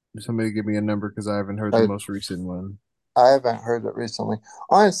somebody give me a number because I haven't heard the I most recent one. I haven't heard it recently.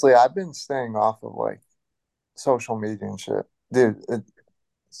 Honestly, I've been staying off of like social media and shit. Dude,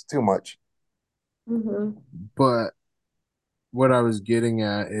 it's too much. Hmm. But what I was getting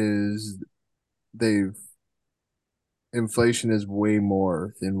at is they've inflation is way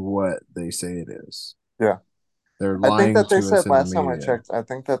more than what they say it is. Yeah. They're I think lying that they to us said in the last time I media. checked, I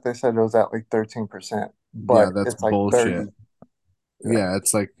think that they said it was at like 13%, Yeah, but that's it's like bullshit. 30. Yeah. Yeah,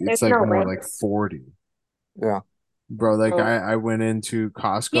 There's it's like no more way. like 40. Yeah. Bro, like So I went into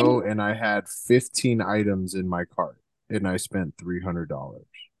Yeah, Costco and I had 15 items in my cart and I spent $300.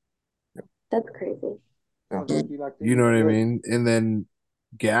 that's crazy. Yeah. Sounds like you like to You know eat what I good. mean? And then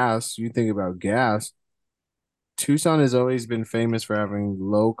gas, you think about gas. Tucson has always been famous for having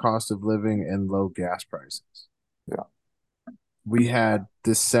low cost of living and low gas prices. Yeah. We had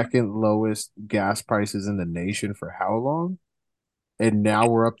the second lowest gas prices in the nation for how long? And now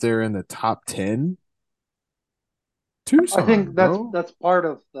we're up there in the top 10. I Tucson, think bro. that's part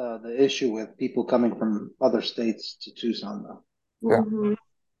of the issue with people coming from other states to Tucson, though. Yeah. Hmm.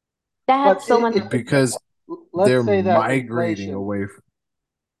 That had But so much. Because let's they're say that migrating inflation away from,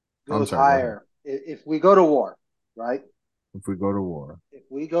 I'm goes sorry, go ahead. higher. If we go to war, right? If we go to war. If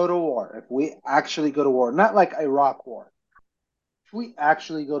we go to war, if we actually go to war, not like Iraq war, if we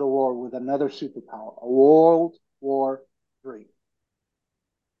actually go to war with another superpower, a World War III,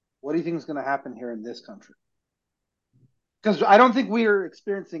 what do you think is going to happen here in this country? Because I don't think we are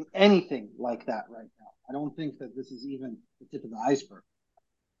experiencing anything like that right now. I don't think that this is even the tip of the iceberg.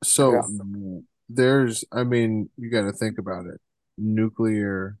 So Yeah. there's, I mean, you got to think about it.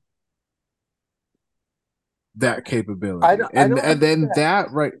 Nuclear, that capability, I and don't agree then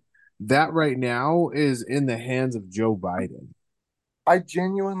that. that right now is in the hands of Joe Biden. I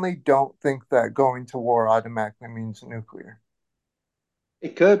genuinely don't think that going to war automatically means nuclear.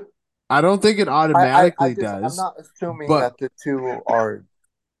 It could. I don't think it automatically I'm does, not assuming but that the two are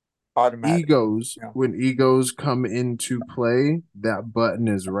automatic. egos, Yeah. when egos come into play, that button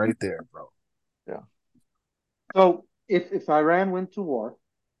is right there, bro. Yeah. So if Iran went to war,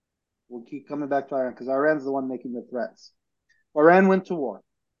 we'll keep coming back to Iran because Iran's the one making the threats. Iran went to war.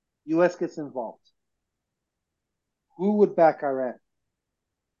 U.S. gets involved. Who would back Iran?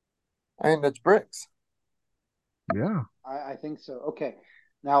 I mean, it's BRICS. Yeah. I think so. Okay.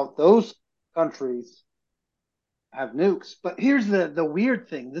 Now those countries have nukes, but here's the weird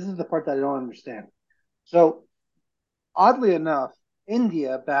thing. This is the part that I don't understand. So oddly enough,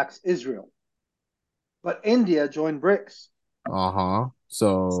 India backs Israel, but India joined BRICS. Uh-huh.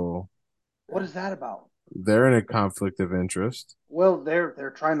 So What is that about? they're in a conflict of interest. Well,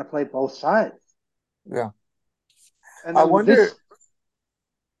 they're trying to play both sides, Yeah. and I then wonder this.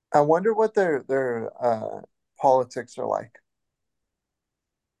 I wonder what their politics are like.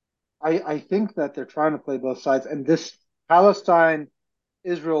 I think that they're trying to play both sides, and this Palestine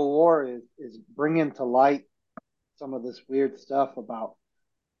Israel war is bringing to light some of this weird stuff about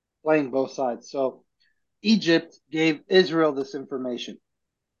playing both sides. So Egypt gave Israel this information,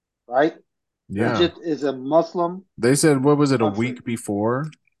 right? Yeah. Egypt is a Muslim They said, what was it, a country. week before?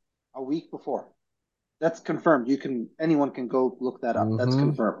 A week before. That's confirmed. Anyone can go look that up. That's Mm-hmm.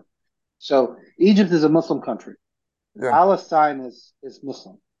 confirmed. So Egypt is a Muslim country. Yeah. Palestine is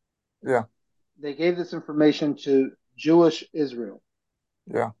Muslim. Yeah. They gave this information to Jewish Israel.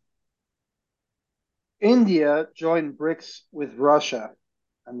 Yeah. India joined BRICS with Russia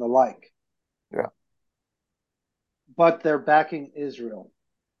and the like, Yeah. but they're backing Israel.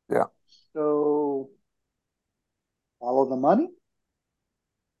 Yeah. So follow the money.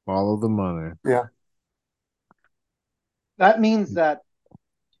 Follow the money. Yeah. That means that,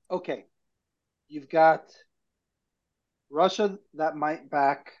 okay, you've got Russia that might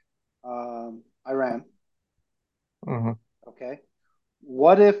back Iran. Mm-hmm. Okay.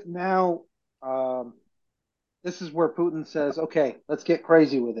 What if now this is where Putin says, okay, let's get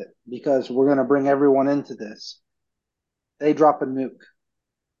crazy with it because we're going to bring everyone into this. They drop a nuke.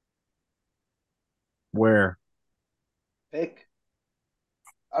 Where? Pick.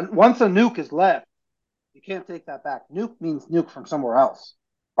 Once a nuke is left, you can't take that back. Nuke means nuke from somewhere else.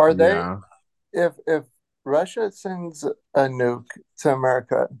 Are they Yeah. if Russia sends a nuke to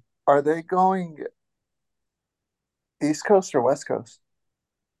America, are they going East Coast or West Coast?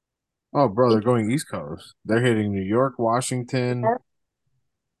 Oh, bro, they're going East Coast. They're hitting New York, Washington.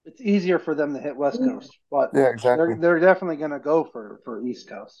 It's easier for them to hit West Coast, but Yeah, they're exactly. they're definitely going to go for East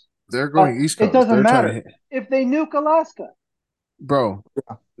Coast. They're But going East it Coast. doesn't They're trying to matter hit. if they nuke Alaska. Bro,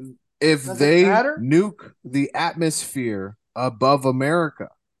 Yeah. if Does it they matter? nuke the atmosphere above America,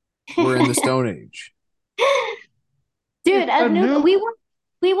 we're in the Stone Age. Dude, It's a nuke.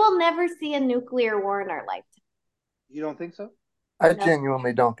 we will never see a nuclear war in our lifetime. You don't think so? I No,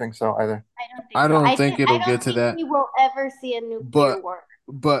 genuinely don't think so either. I don't think I so. don't think I it'll don't get to think that. we will ever see a nuclear But war.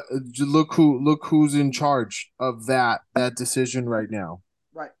 look who's in charge of that decision right now.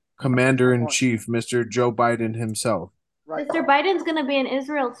 Right. Commander in Chief, Mr. Joe Biden himself. Right. Mr. Biden's gonna be in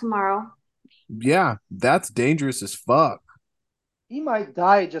Israel tomorrow. Yeah, that's dangerous as fuck. He might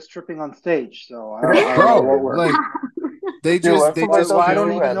die just tripping on stage. So I Yeah. don't know Bro, what we're. like they Dude, just let's they put just Well, myself I in don't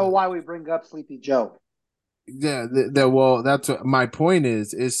killed. even know U.S. why we bring up Sleepy Joe. Yeah, well, that's what my point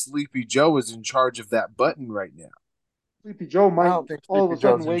is Sleepy Joe is in charge of that button right now. Sleepy Joe I might don't think all of Sleepy a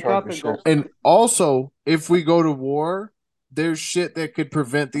sudden Joe's in wake charge up of and shit. go. And also, if we go to war, there's shit that could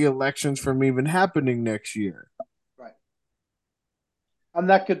prevent the elections from even happening next year. Right. And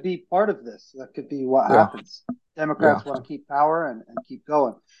that could be part of this. That could be what Yeah. happens. Yeah. Democrats want to keep power and keep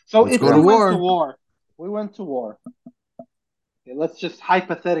going. So Let's if go we to went to war. war, okay, let's just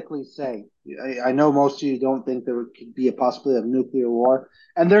hypothetically say, I know most of you don't think there could be a possibility of nuclear war,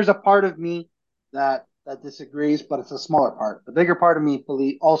 and there's a part of me that disagrees, but it's a smaller part. The bigger part of me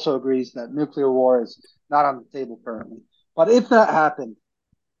also agrees that nuclear war is not on the table currently. But if that happened,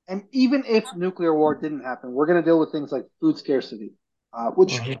 and even if nuclear war didn't happen, we're going to deal with things like food scarcity,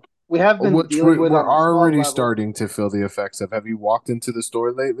 which Mhm. we have been Which dealing with we're on a small already level. starting to feel the effects of. Have you walked into the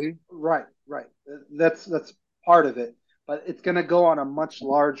store lately? Right, right. That's part of it, but it's going to go on a much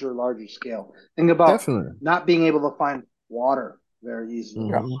larger scale. Think about Definitely. not being able to find water very easily.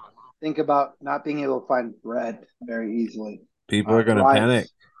 Mhm. Think about not being able to find bread very easily. People are going to Rice, panic.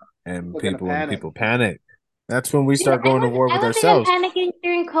 and We're gonna when panic. people panic, that's when we Dude, start going to war I with was even ourselves. panicking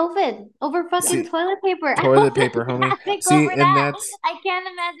during COVID over fucking See, toilet paper. I toilet was paper, in homie. panic See, over and that. I can't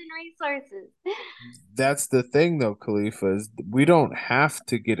imagine resources. that's the thing though, Khalifa, is we don't have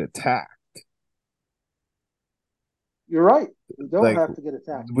to get attacked. You're right. We don't Like have to get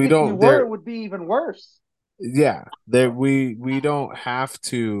attacked. we If we don't were, there it would be even worse. yeah, there we don't have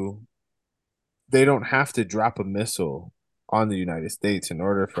to they don't have to drop a missile on the United States in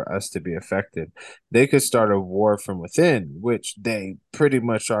order for us to be affected. They could start a war from within, which they pretty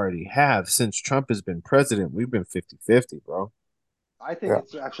much already have. Since Trump has been president, we've been 50-50, bro. I think Yeah.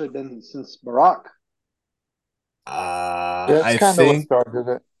 it's actually been since Barack. That's I kind of what think, started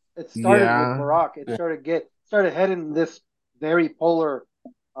it. It started with yeah, Barack. It Yeah. started heading this very polar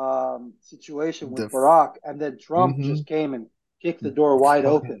situation the with Barack, and then Trump mm-hmm, just came and kicked the door wide fucking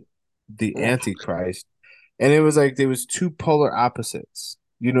open. the Yeah. Antichrist. And it was like there was two polar opposites.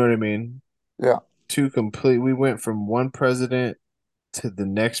 You know what I mean? Yeah. Two complete. We went from one president to the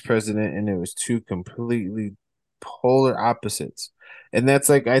next president, and it was two completely polar opposites. And that's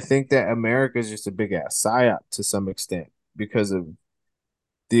like I think that America is just a big ass psyop to some extent because of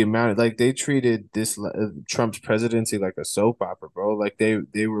the amount of like they treated this Trump's presidency like a soap opera, bro. Like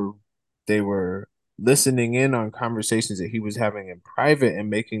they were listening in on conversations that he was having in private and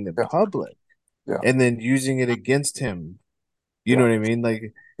making them Yeah. public, Yeah. and then using it against him. You know Yeah. what I mean?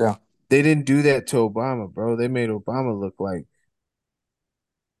 Like Yeah. they didn't do that to Obama, bro. They made Obama look like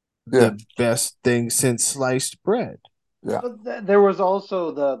Yeah. the best thing since sliced bread. Yeah. But there was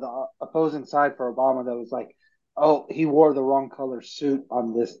also the opposing side for Obama that was like, oh, he wore the wrong color suit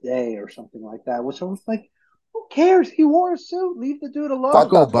on this day or something like that. Which I was like, who cares? He wore a suit. Leave the dude I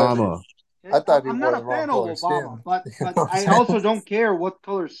Fuck alone. thought that Obama. I Okay? thought he I'm wore not the a wrong fan of color Obama, skin. but You know what I'm I saying? also don't care what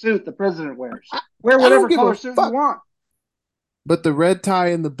color suit the president wears. Wear I don't whatever give a color suit you fuck. want. But the red tie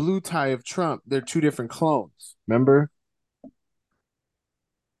and the blue tie of Trump, they're two different clones. Remember?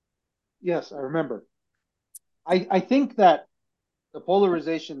 Yes, I remember. I think that the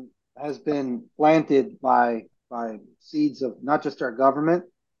polarization has been planted by seeds of not just our government,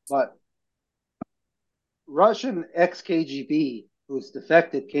 but Russian ex-KGB who's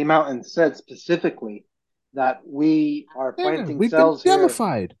defected came out and said specifically that we are Yeah, planting we've been cells here.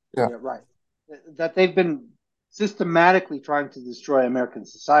 demified. Yeah. Yeah, right. That they've been systematically trying to destroy American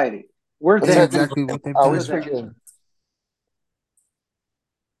society. We're That's That's there. exactly what they've I We're done. always there. forget.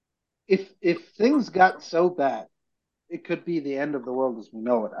 If things got so bad, it could be the end of the world as we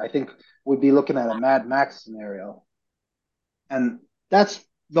know it. I think we'd be looking at a Mad Max scenario. And that's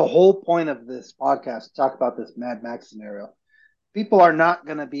the whole point of this podcast, to talk about this Mad Max scenario. People are not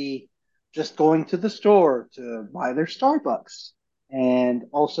going to be just going to the store to buy their Starbucks and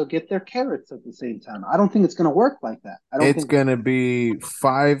also get their carrots at the same time. I don't think it's going to work like that. I don't It's think. gonna be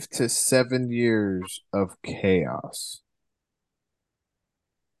 5 to 7 years of chaos.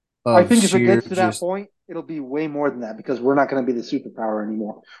 I Of think if it sheer gets to that just point, it'll be way more than that because we're not going to be the superpower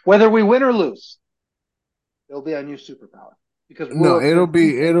anymore. Whether we win or lose, there'll be a new superpower because no, we'll have been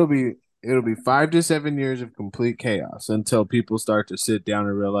beaten. it'll be 5 to 7 years of complete chaos until people start to sit down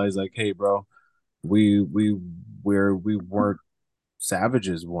and realize like, hey bro, we weren't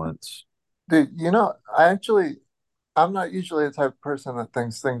savages once. Dude, I'm not usually the type of person that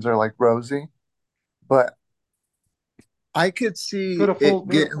thinks things are like rosy, but I could see Could have it fooled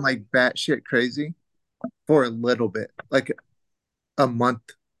me. getting like batshit crazy for a little bit, like a month,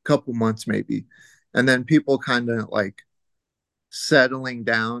 couple months maybe. And then people kind of like settling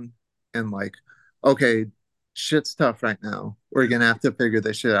down and like, okay, shit's tough right now. We're gonna have to figure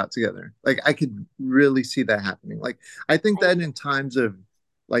this shit out together. Like I could really see that happening. Like I think that in times of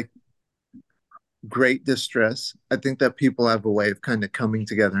like great distress, I think that people have a way of kind of coming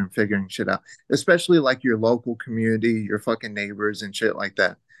together and figuring shit out, especially like your local community, your fucking neighbors and shit like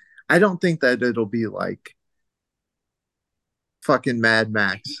that. I don't think that it'll be like fucking Mad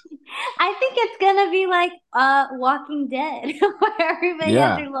Max. I think it's gonna be like Walking Dead, where everybody has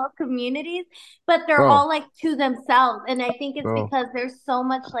Yeah, their little communities, but they're bro, all like to themselves. And I think it's bro. because there's so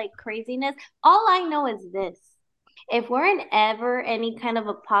much like craziness. All I know is this. If we're in ever any kind of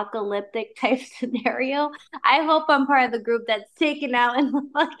apocalyptic type scenario, I hope I'm part of the group that's taken out in the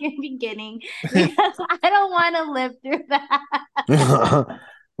fucking beginning because I don't want to live through that.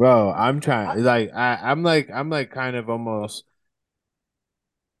 Bro, I'm trying like I'm like kind of almost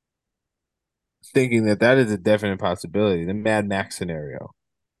thinking that that is a definite possibility, the Mad Max scenario,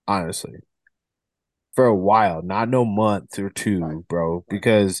 honestly, for a while, not no month or Right, two, bro, right.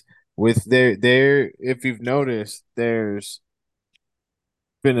 because with there, if you've noticed, there's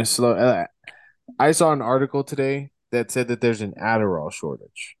been a slow. I saw an article today that said that there's an Adderall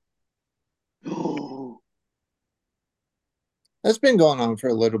shortage. That's been going on for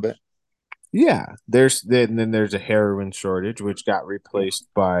a little bit. Yeah, then there's a heroin shortage, which got replaced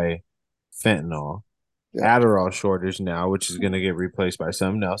by fentanyl. Yeah. Adderall shortage now, which is going to get replaced by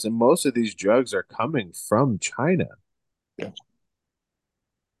something else. And most of these drugs are coming from China. Yeah.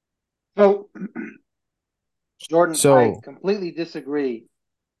 So, Jordan, I So, completely disagree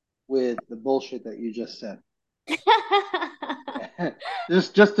with the bullshit that you just said.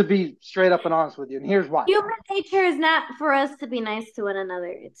 just to be straight up and honest with you, and here's why. Human nature is not for us to be nice to one another.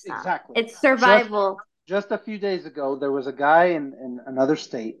 It's not. Exactly. It's survival. Just a few days ago, there was a guy in another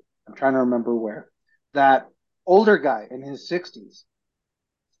state, I'm trying to remember where, that older guy in his 60s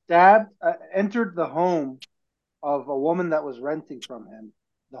entered the home of a woman that was renting from him,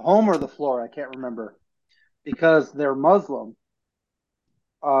 the home or the floor, I can't remember, because they're Muslim,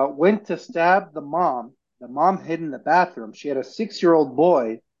 went to stab the mom. The mom hid in the bathroom. She had a 6-year-old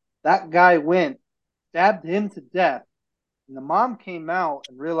boy. That guy went, stabbed him to death. And the mom came out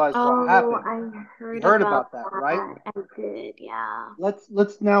and realized what Oh, happened. I You heard heard about about that, right? that. I did, yeah.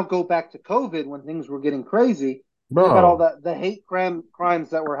 Let's now go back to COVID when things were getting crazy. Look at all bro, the hate crimes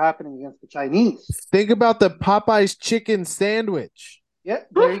that were happening against the Chinese. think about the Popeyes chicken sandwich. Yeah,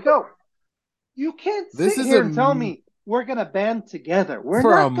 there you go. You can't This sit is here and tell me we're gonna band together. We're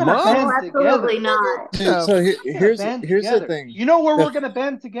for a not gonna month. No, band absolutely together. not. Dude, so We're gonna here's band here's the together. thing. You know where The we're gonna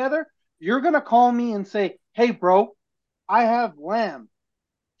band together? You're gonna call me and say, "Hey, bro, I have lamb.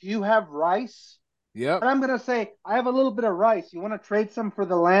 Do you have rice?" Yep. And I'm gonna say, "I have a little bit of rice. You want to trade some for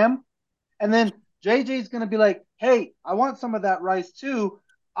the lamb?" And then JJ's gonna be like, "Hey, I want some of that rice too.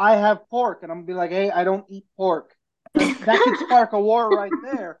 I have pork." And I'm gonna be like, "Hey, I don't eat pork." That could spark a war right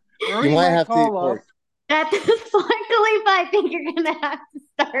there. you Marie might might have to eat call us. pork. At this point, Khalifa, I think you're gonna have to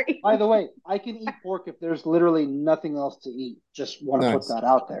start. By the way, I can eat pork if there's literally nothing else to eat. Just want to put Nice. that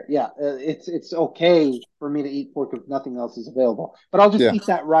out there. Yeah, it's okay for me to eat pork if nothing else is available. But I'll just Yeah. eat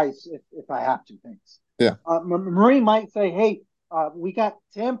that rice if I have to. Thanks. Yeah. Marie might say, "Hey, we got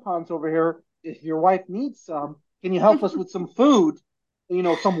tampons over here. If your wife needs some, can you help us with some food? You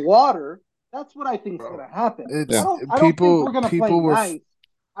know, some water." That's what I think is Bro, going to happen. it's Yeah. I don't think people we're going to play people were nice.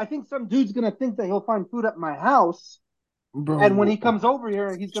 I think some dude's going to think that he'll find food at my house, and when he bro. comes over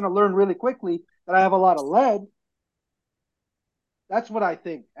here, he's going to learn really quickly that I have a lot of lead. That's what I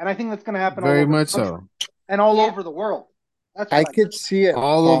think. And I think that's going to happen all Very over the much country so. and all Yeah. over the world. That's I what I think. could see it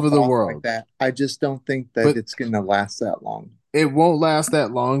All pop over the off like world. that. I just don't think that But it's gonna last that long. it won't last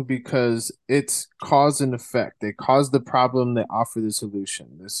that long because it's cause and effect. They cause the problem, they offer the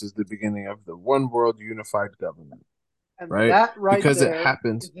solution. This is the beginning of the one world unified government, And right? that right Because it there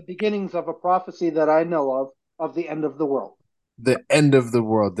happens is the beginnings of a prophecy that I know of the end of the world. the end of the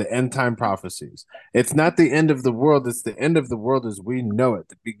world, the end time prophecies. It's not the end of the world, it's the end of the world as we know it,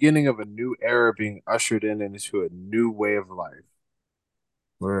 the beginning of a new era being ushered in into a new way of life.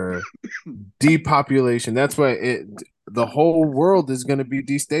 Where depopulation, that's why the whole world is going to be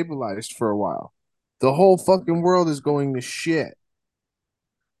destabilized for a while. The whole fucking world is going to shit.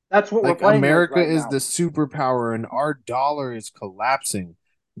 That's what we're Like playing with America right is now. the superpower and our dollar is collapsing.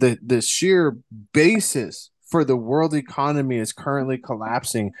 The sheer basis for the world economy is currently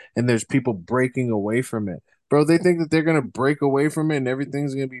collapsing and there's people breaking away from it. Bro, they think that they're gonna break away from it and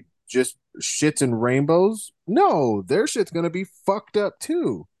everything's gonna be just shits and rainbows. No, their shit's gonna be fucked up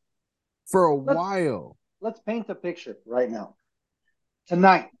too for a Let's while. let's paint a picture right now.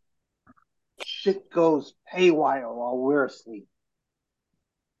 Tonight, shit goes haywire while we're asleep.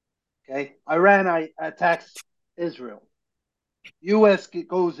 Okay, Iran attacks Israel. U.S.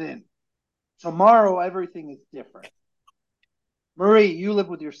 goes in. Tomorrow, everything is different. Marie, you live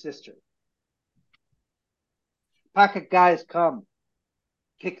with your sister. Pack of guys come,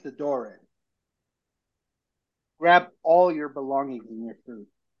 kick the door in, grab all your belongings and your food.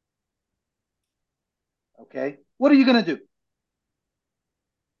 Okay, what are you gonna do?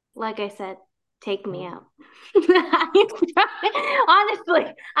 Like I said, take me out. Honestly,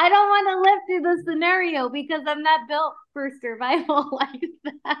 I don't want to live through the scenario because I'm not built for survival like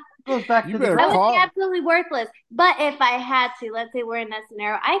that. Goes back You to the better I would ground. be call. absolutely worthless. But if I had to, let's say we're in that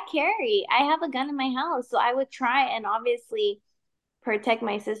scenario, I have a gun in my house. So I would try and obviously protect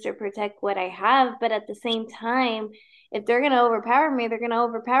my sister, protect what I have. But at the same time, if they're going to overpower me, they're going to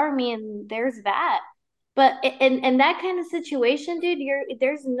overpower me. And there's that. But in that kind of situation, dude,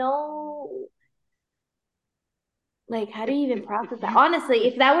 there's no like, how do you even If process that? you Honestly,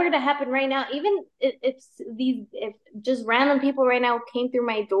 if if that were to happen right now, even if just random people right now came through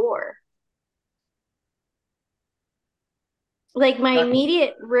my door, like my exactly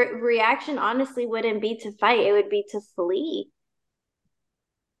immediate reaction honestly wouldn't be to fight, it would be to flee.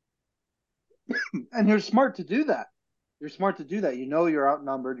 And you're smart to do that. You're smart to do that. You know you're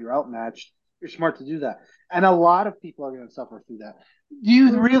outnumbered, you're outmatched. You're smart to do that. And a lot of people are going to suffer through that. Do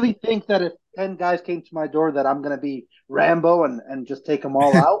you really think that if 10 guys came to my door that I'm going to be Rambo and just take them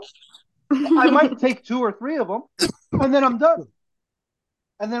all out? I might take 2 or 3 of them, and then I'm done.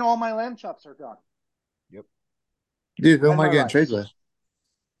 And then all my lamb chops are gone. Yep. Dude, who And am I my getting rice. trade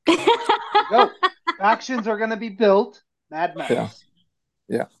with? Go. Factions are going to be built. Mad Max.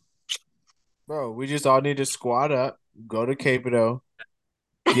 Yeah. Bro, we just all need to squat up, go to Capital,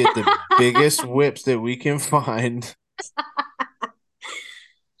 get the biggest whips that we can find,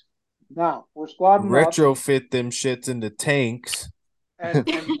 Now, we're squadding up. retrofit them shits into tanks. And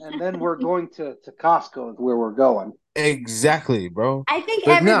then we're going to Costco is where we're going. Exactly, bro. I think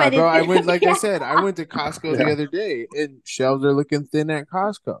But everybody's bro, I gonna- went, like yeah. I said, I went to Costco the Yeah. other day, and shelves are looking thin at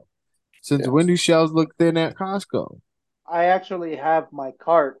Costco. Since Yeah. when do shelves look thin at Costco? I actually have my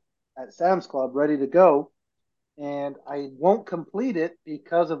cart at Sam's Club ready to go, and I won't complete it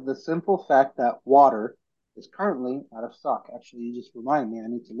because of the simple fact that water is currently out of stock. Actually, you just reminded me I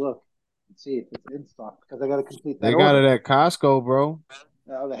need to look and see if it's in stock because I got to complete that They got order. it at Costco, bro.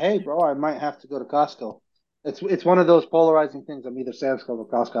 Hey, bro, I might have to go to Costco. It's one of those polarizing things. I'm either Sam's Club or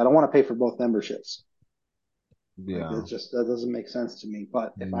Costco. I don't want to pay for both memberships. Like Yeah. it just that doesn't make sense to me.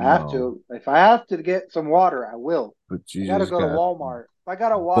 But if No. I have to get some water, I will. But I you got to just go to got Walmart. If I got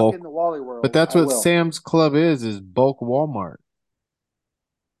to walk bulk. into Wally But World, that's I what will. Sam's Club is bulk Walmart.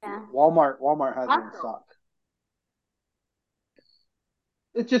 Yeah. Walmart has it in stock.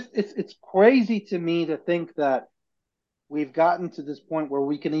 It's crazy to me to think that we've gotten to this point where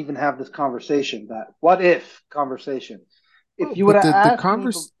we can even have this conversation. That what if conversation. If you would But have the asked me,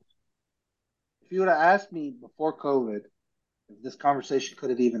 converse. if you would have asked me before COVID, if this conversation could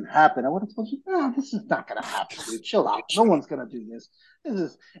have even happened, I would have told you, no, this is not going to happen, dude. Chill out. No one's going to do this.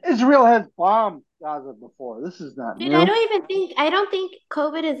 Israel has bombed Gaza before. This is not Dude, new. I don't think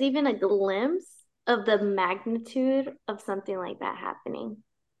COVID is even a glimpse of the magnitude of something like that happening.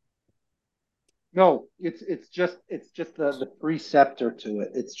 No, it's just the preceptor to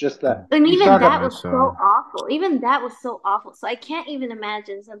it. It's just that And you even saw that the was so awful. Even that was so awful. So I can't even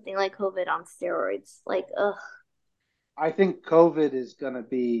imagine something like COVID on steroids. Like, ugh. I think COVID is going to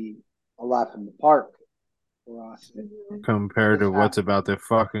be a laugh in the park for us. Compared to what's about to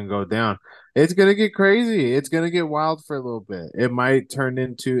fucking go down. It's gonna get crazy. It's gonna get wild for a little bit. It might turn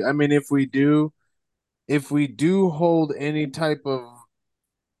into, I mean, if we do hold any type of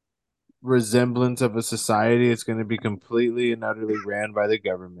resemblance of a society, it's gonna be completely and utterly ran by the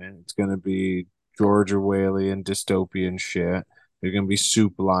government. It's gonna be George Orwellian dystopian shit. There's gonna be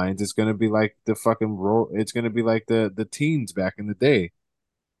soup lines. It's gonna be like the fucking it's gonna be like the teens back in the day.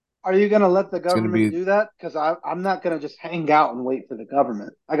 Are you going to let the It's gonna government be do that? Because I'm not going to just hang out and wait for the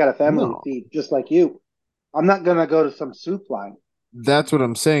government. I got a family to no. feed, just like you. I'm not going to go to some soup line. That's what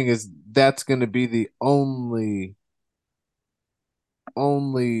I'm saying is that's gonna be the only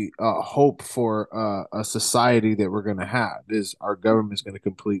hope for a society that we're going to have is our government's going to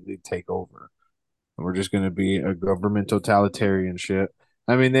completely take over. And we're just going to be a government totalitarian shit.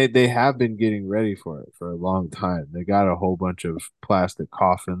 I mean, they have been getting ready for it for a long time. They got a whole bunch of plastic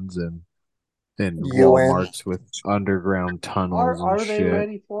coffins and UN. Walmarts with underground tunnels and Are they shit.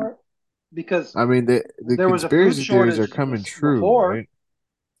 ready for it? Because I mean, the there was a food conspiracy theories are shortage coming true, before. right?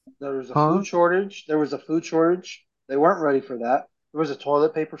 There was a Huh? food shortage. There was a food shortage. They weren't ready for that. There was a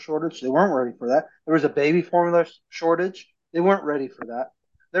toilet paper shortage. They weren't ready for that. There was a baby formula shortage. They weren't ready for that.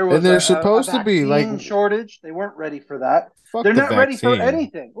 There And was they're a supposed to be like, vaccine shortage. They weren't ready for that. fuck They're the not ready for vaccine.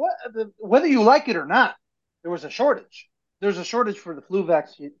 anything. Whether you like it or not, there was a shortage. There's a shortage for the flu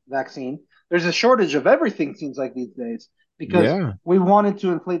vaccine. There's a shortage of everything, seems like these days, because Yeah. we wanted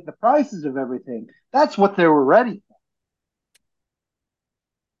to inflate the prices of everything. That's what they were ready for.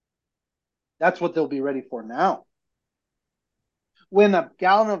 That's what they'll be ready for now. When a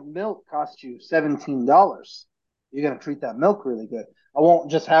gallon of milk costs you $17, you're going to treat that milk really good. I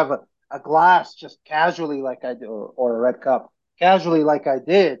won't just have a glass just casually like I do, or a red cup, casually like I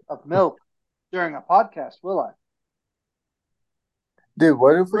did of milk during a podcast, will I? Dude,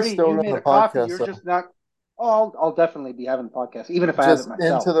 what if we Brady, still you run made the a coffee. podcast You're though? just not. Oh, I'll definitely be having a podcast, even if I have it Just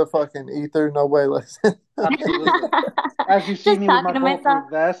myself. into the fucking ether, nobody listens. Absolutely. As you see Just me with my talking to myself.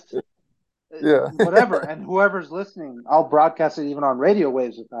 bulletproof vest, Yeah. whatever, and whoever's listening, I'll broadcast it even on radio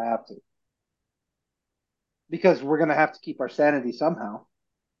waves if I have to. Because we're going to have to keep our sanity somehow.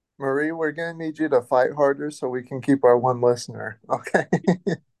 Marie, we're gonna need you to fight harder so we can keep our one listener. Okay.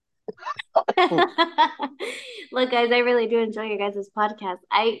 Look, guys, I really do enjoy your guys' podcast.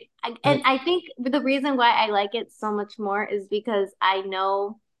 And I think the reason why I like it so much more is because I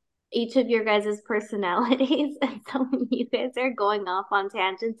know each of your guys' personalities. And so when you guys are going off on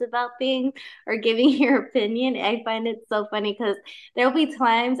tangents about things or giving your opinion, I find it so funny because there'll be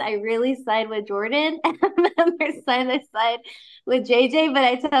times I really side with Jordan and then there's times I side with JJ, but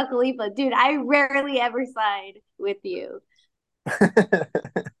I tell Khalifa, dude, I rarely ever side with you.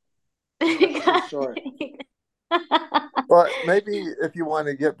 That's for sure. Well, maybe if you want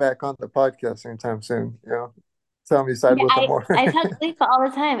to get back on the podcast anytime soon, tell me side Yeah, with them more. I tell Khalifa all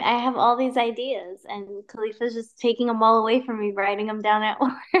the time. I have all these ideas, and Khalifa's just taking them all away from me, writing them down at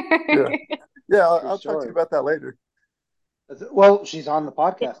Yeah. work. Yeah, For I'll talk to you sure. about that later. Well, she's on the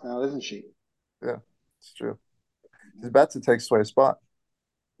podcast now, isn't she? Yeah, it's true. He's about to take Sway's spot.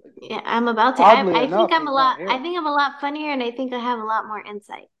 Yeah, I'm about to. Oddly I think enough, I'm a he's not lot. I here. think I'm a lot funnier, and I think I have a lot more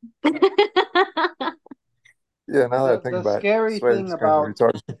insight. Yeah, now that I think The about it, scary thing Sway's kind of about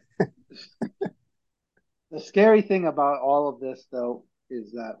retarded. the scary thing about all of this, though,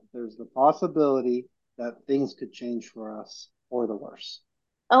 is that there's the possibility that things could change for us for the worse.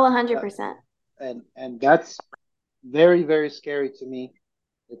 Oh, That, 100%. and that's very, very scary to me.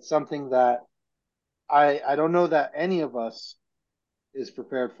 It's something that I don't know that any of us is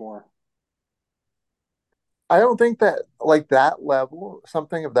prepared for. I don't think that like that level,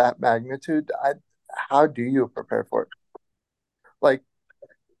 something of that magnitude, how do you prepare for it? Like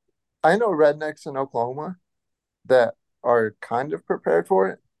I know rednecks in Oklahoma that are kind of prepared for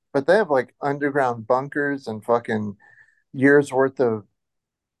it, but they have like underground bunkers and fucking years worth of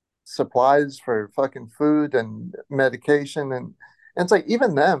supplies for fucking food and medication and it's like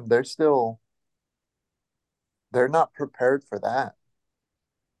even them, they're not prepared for that.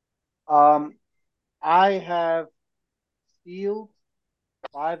 Um, I have sealed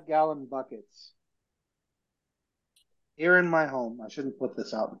 5-gallon buckets here in my home. I shouldn't put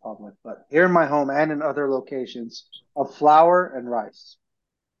this out in public, but here in my home and in other locations of flour and rice.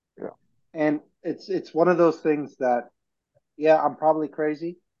 Yeah. And it's one of those things that, yeah, I'm probably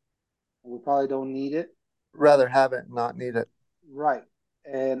crazy. We probably don't need it. Rather have it, not need it. Right.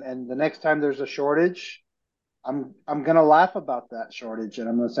 And the next time there's a shortage, I'm gonna laugh about that shortage and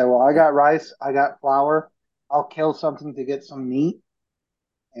I'm gonna say, well, I got rice, I got flour, I'll kill something to get some meat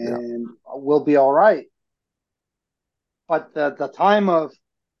Yeah. and we'll be all right. But the time of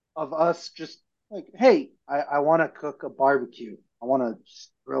us just like, hey, I want to cook a barbecue. I want to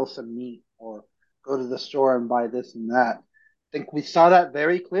grill some meat or go to the store and buy this and that. I think we saw that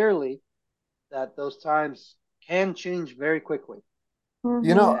very clearly that those times can change very quickly.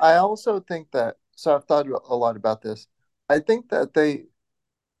 Mm-hmm. I also think that, so I've thought a lot about this. I think that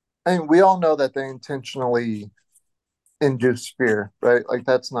I mean, we all know that they intentionally induce fear, right? Like Yep.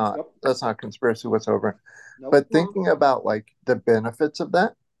 that's not conspiracy whatsoever. Nope. But thinking about like the benefits of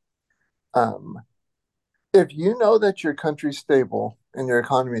that, um, if you know that your country's stable and your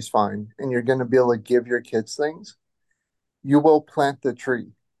economy's fine and you're going to be able to give your kids things, you will plant the tree.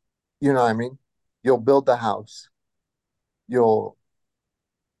 You know what I mean? You'll build the house. You'll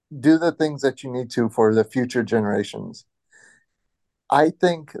do the things that you need to for the future generations. I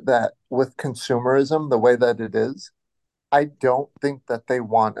think that with consumerism, the way that it is, I don't think that they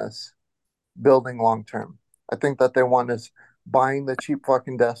want us building long term. I think that they want us buying the cheap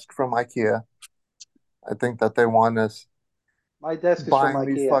fucking desk from IKEA. I think that they want us My desk is from buying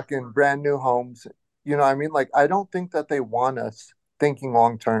these IKEA. fucking brand new homes. You know what I mean? Like, I don't think that they want us thinking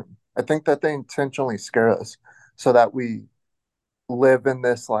long term. I think that they intentionally scare us so that we live in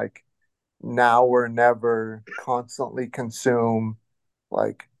this like now or never, constantly consume,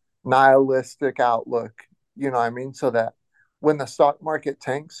 like nihilistic outlook. You know what I mean? So that when the stock market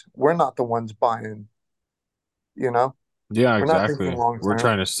tanks, we're not the ones buying, you know? Yeah, We're not thinking exactly. long We're term.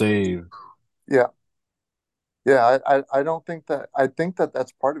 trying to save. Yeah. Yeah. I don't think that, I think that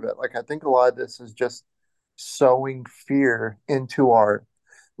that's part of it. Like, I think a lot of this is just sowing fear into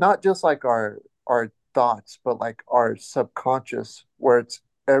not just like our thoughts, but like our subconscious, where it's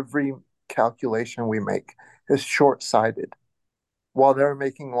every calculation we make is short sighted while they're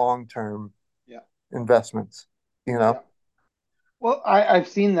making long term Yeah. investments, you know? Yeah. Well, I've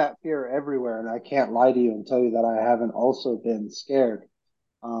seen that fear everywhere, and I can't lie to you and tell you that I haven't also been scared.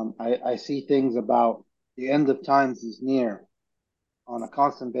 I see things about the end of times is near on a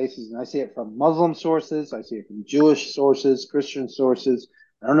constant basis, and I see it from Muslim sources, I see it from Jewish sources, Christian sources.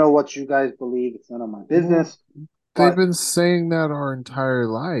 I don't know what you guys believe; it's none of my Well, business. they've But been saying that our entire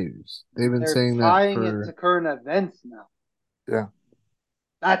lives. They've been they're saying that tying it to for current events now. Yeah.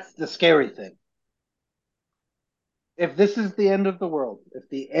 That's the scary thing. If this is the end of the world, if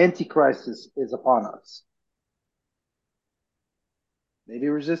the Antichrist is upon us, maybe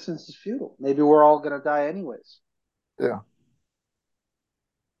resistance is futile. Maybe we're all going to die anyways. Yeah.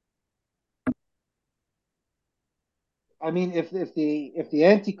 I mean, if the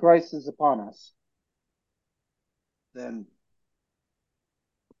Antichrist is upon us, then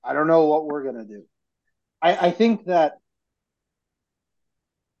I don't know what we're gonna do. I think that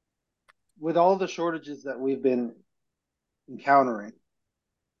with all the shortages that we've been encountering,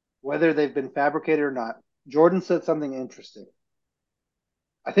 whether they've been fabricated or not, Jordan said something interesting.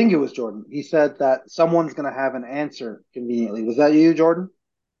 I think it was Jordan. He said that someone's going to have an answer conveniently. Was that you, Jordan?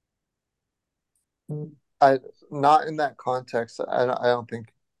 I not in that context. I don't think.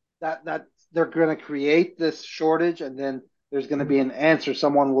 That they're going to create this shortage, and then there's going to be an answer.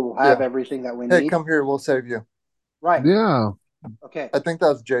 Someone will have Yeah. everything that we Hey, need. come here. We'll save you. Right. Yeah. Okay. I think that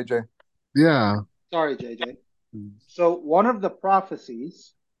was JJ. Yeah. Sorry, JJ. So one of the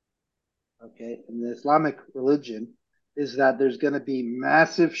prophecies, okay, in the Islamic religion is that there's going to be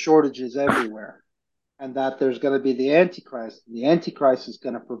massive shortages everywhere, and that there's going to be the Antichrist. And the Antichrist is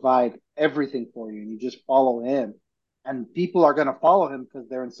going to provide everything for you, and you just follow him. And people are going to follow him because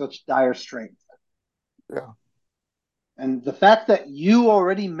they're in such dire straits. Yeah. And the fact that you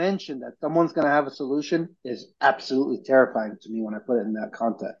already mentioned that someone's going to have a solution is absolutely terrifying to me when I put it in that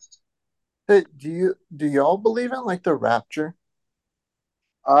context. Hey, do y'all believe in like the rapture?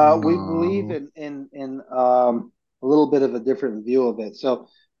 We believe No. in a little bit of a different view of it. So,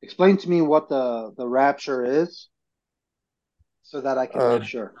 explain to me what the rapture is, so that I can Uh, make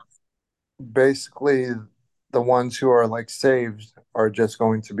sure. Basically, the ones who are like saved are just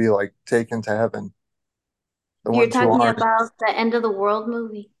going to be like taken to heaven. The You're ones who talking aren't, about the end of the world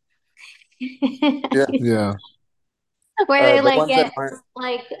movie. yeah. Yeah. Where they The like ones that get aren't,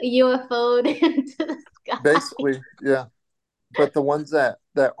 like UFO'd into the sky. basically, yeah. But the ones that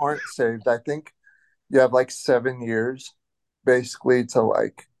aren't saved, I think you have like 7 years, basically, to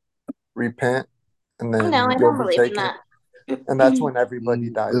like repent, and No, then I you'll don't be believe in taken. that. And that's when everybody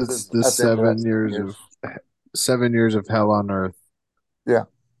dies, It's is the at the end of that 7 7 years years. of 7 years of hell on earth. Yeah.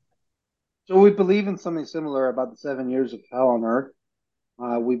 So we believe in something similar about the 7 years of hell on earth.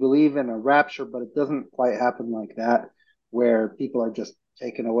 We believe in a rapture, but it doesn't quite happen like that, where people are just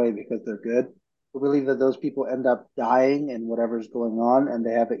taken away because they're good. We believe that those people end up dying in whatever's going on, and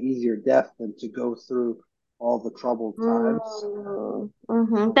they have an easier death than to go through all the troubled times.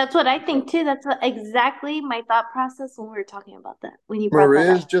 That's what I think too. That's exactly my thought process when we were talking about that, when you brought that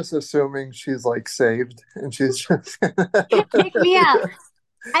Maria's up. just assuming she's like saved, and she's just Take me out.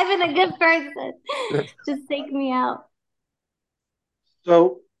 I've been a good person. Just take me out.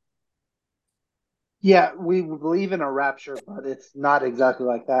 So, yeah, we believe in a rapture, but it's not exactly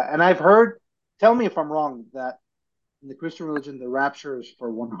like that. And I've heard, tell me if I'm wrong, that in the Christian religion, the rapture is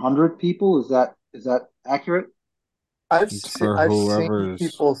for 100 people. Is that accurate? It's for I've seen whoever's.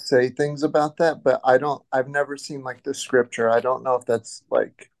 people say things about that, but I've never seen like the scripture. I don't know if that's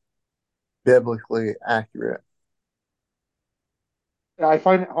like biblically accurate. I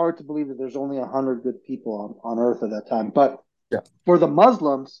find it hard to believe that there's only 100 good people on Earth at that time. But Yeah. for the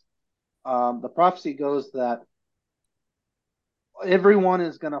Muslims, the prophecy goes that everyone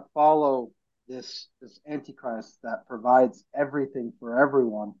is going to follow this Antichrist that provides everything for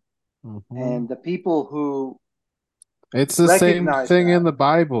everyone, Mhm. and the people who It's the same recognize thing in that. the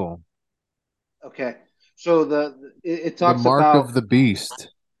Bible. Okay, so it The talks mark of about, the beast.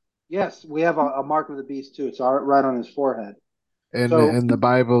 yes, we have a mark of the beast too. It's right on his forehead. And So in the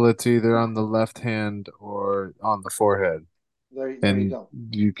Bible, it's either on the left hand or on the forehead. there you And go.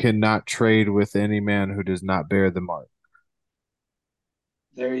 you cannot trade with any man who does not bear the mark.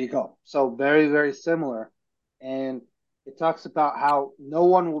 There you go. So very, very similar. And it talks about how no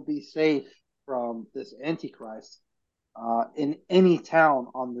one will be safe from this Antichrist in any town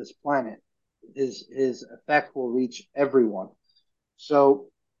on this planet. His effect will reach everyone. So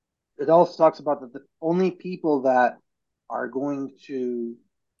it also talks about that the only people that are going to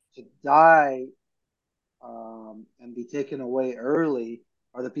die and be taken away early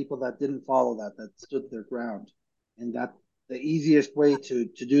are the people that didn't follow that stood their ground, and that the easiest way to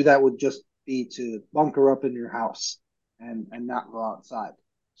do that would just be to bunker up in your house and not go outside.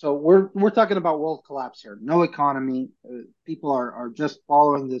 So we're talking about world collapse here. No economy. People are just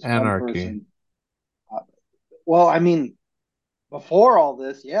following this one Anarchy. person. Uh, well, I mean, before all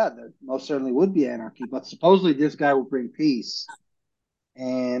this, yeah, there most certainly would be anarchy, but supposedly this guy will bring peace,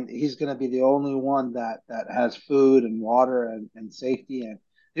 and he's going to be the only one that has food and water and safety, and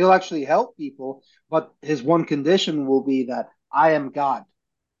he'll actually help people, but his one condition will be that I am God,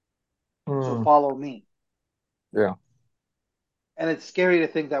 so Hmm. follow me. Yeah. And it's scary to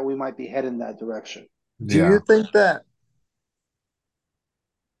think that we might be heading that direction. Do you Yeah. think that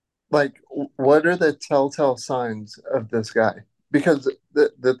like what are the telltale signs of this guy? Because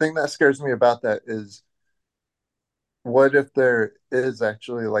the thing that scares me about that is what if there is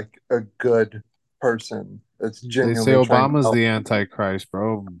actually like a good person that's They say genuinely trying to Obama's help the people? Antichrist,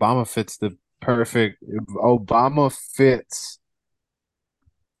 bro. Obama fits the perfect. Obama fits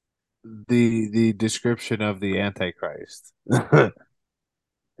the description of the Antichrist.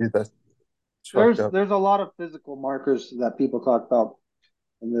 Dude, that's fucked up. There's a lot of physical markers that people talk about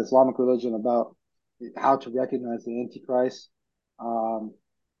in the Islamic religion about how to recognize the Antichrist. Um,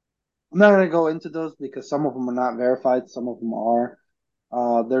 I'm not going to go into those because some of them are not verified, some of them are.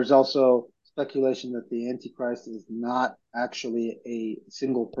 There's also speculation that the Antichrist is not actually a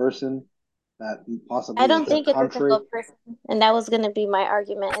single person, that I possibly don't it's a think it's a single country. person. And that was going to be my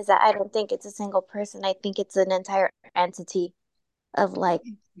argument is that I don't think it's a single person. I think it's an entire entity of like,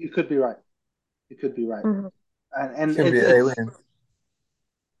 You could be right. You could be right. mhm. And Can be it's aliens.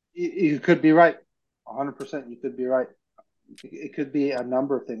 you could be right. 100% you could be right. It could be a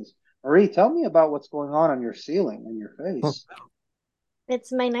number of things. Marie, tell me about what's going on your ceiling and your face.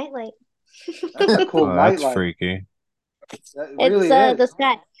 It's my nightlight. That's a cool Oh, that's nightlight. freaky. That It's really the is.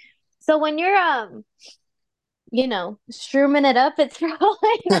 sky. So when you're streaming it up, it's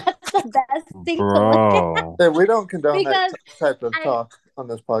probably not the best thing to look at Bro. Hey, we don't condone that because type of I talk on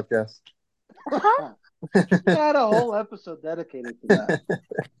this podcast. huh? We had a whole episode dedicated to that.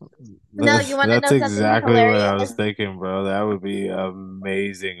 No, you want to That's know something exactly what I was hilarious? thinking, bro. That would be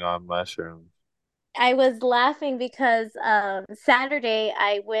amazing on mushrooms. I was laughing because Saturday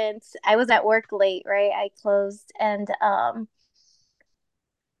I was at work late, right? I closed and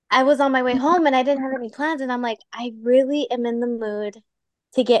I was on my way home and I didn't have any plans and I'm like, I really am in the mood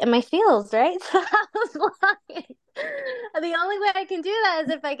to get in my feels, right? So I was like, the only way I can do that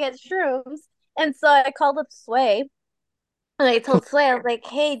is if I get shrooms. And so I called up Sway and I told Sway, I was like,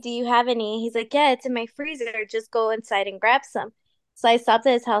 hey, do you have any? He's like, yeah, it's in my freezer. Just go inside and grab some. So I stopped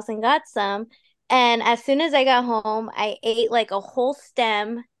at his house and got some. And as soon as I got home, I ate like a whole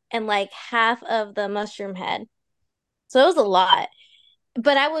stem and like half of the mushroom head. So it was a lot.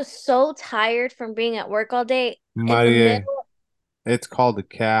 But I was so tired from being at work all day in the Marie, middle. it's called a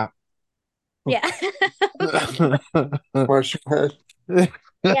cap. Yeah. Mushroom head.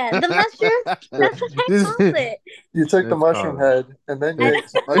 Yeah. The mushroom, Yeah. that's what I called it. You took the It's mushroom called head and then you I ate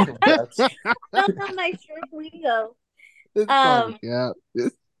some mushroom cats. don't know my shrimp lingo. it's called a Um, cap.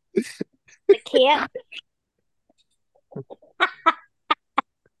 the camp.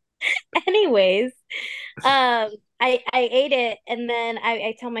 Anyways, I ate it and then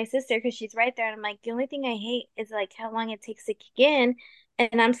I tell my sister because she's right there and I'm like, the only thing I hate is like how long it takes to kick in,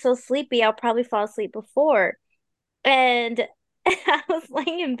 and I'm so sleepy, I'll probably fall asleep before. And I was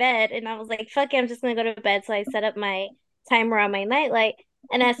laying in bed and I was like, fuck it, I'm just gonna go to bed. So I set up my timer on my nightlight.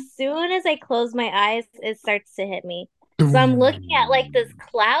 And as soon as I close my eyes, it starts to hit me. So I'm looking at like this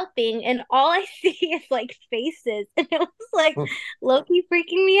cloud thing, and all I see is like faces. And it was like low-key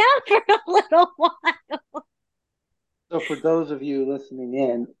freaking me out for a little while. So for those of you listening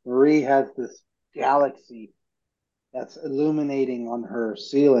in, Marie has this galaxy that's illuminating on her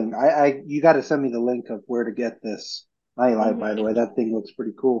ceiling. You got to send me the link of where to get this nightlight. By the Mhm. way, that thing looks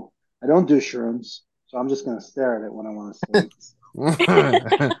pretty cool. I don't do shrooms, so I'm just gonna stare at it when I want to sleep. It's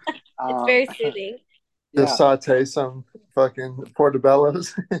Uh, very soothing. Just yeah, saute some fucking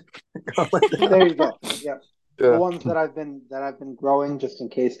portobellos. Go with there that. you go. Yeah, the Yeah. ones that I've been growing just in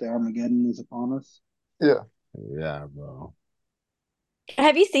case the Armageddon is upon us. Yeah. Yeah, bro.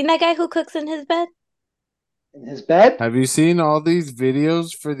 Have you seen that guy who cooks in his bed? In his bed. Have you seen all these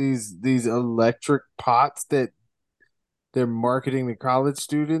videos for these electric pots that they're marketing to college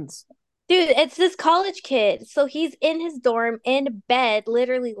students? Dude, it's this college kid. So he's in his dorm in bed,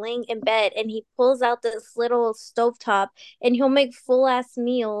 literally laying in bed, and he pulls out this little stovetop and he'll make full ass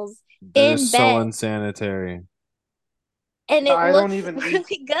meals That is in so bed. unsanitary. And Yeah, it I don't looks even eat.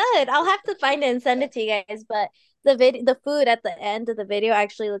 really good. I'll have to find it and send it to you guys. But the food at the end of the video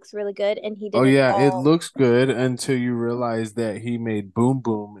actually looks really good, and he Oh did it yeah, it all. looks good until you realize that he made boom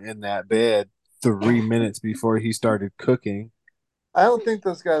boom in that bed 3 minutes before he started cooking. I don't think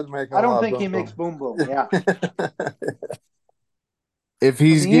this guy's making I a don't lot of think he boom makes boom. boom boom. Yeah. If I'm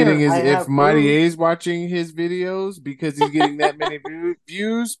he's getting here. his, I if have food. Matier's watching his videos because he's getting that many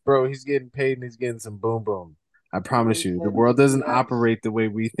views, bro, he's getting paid and he's getting some boom boom. I promise Marie you, the slid in world his doesn't DMs. operate the way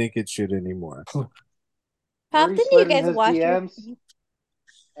we think it should anymore. How Marie often do you slid in guys his wash your DMs,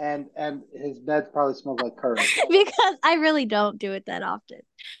 and his bed probably smells like curry. because I really don't do it that often.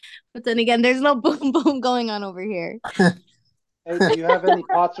 But then again, there's no boom boom going on over here. Hey, do you have any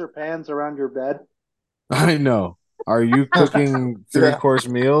pots or pans around your bed? I know. Are you cooking three Yeah. course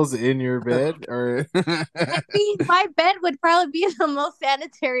meals in your bed or I mean, my bed would probably be the most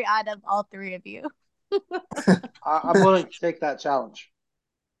sanitary out of all three of you. I'm willing to take that challenge.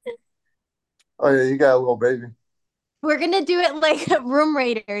 Oh yeah, you got a little baby. We're gonna do it like room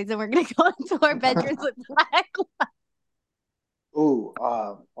raiders, and we're gonna go into our bedrooms with black lights. Ooh,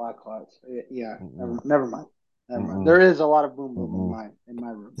 black clouds. Yeah, Mm-mm. never mind. Never mind. Mm-mm. There is a lot of boom boom Mm-mm. in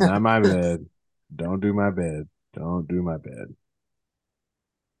my room. Not my bed. Don't do my bed. Don't do my bed.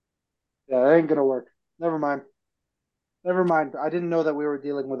 Yeah, that ain't gonna work. Never mind. Never mind. I didn't know that we were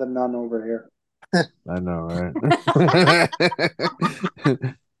dealing with a nun over here. I know, right?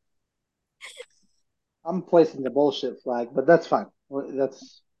 I'm placing the bullshit flag, but that's fine.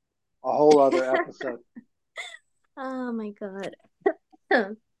 That's a whole other episode. Oh my god.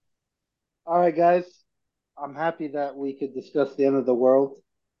 All right, guys. I'm happy that we could discuss the end of the world.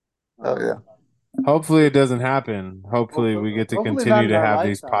 Oh yeah. Hopefully it doesn't happen. Hopefully we get to Hopefully not continue in to our have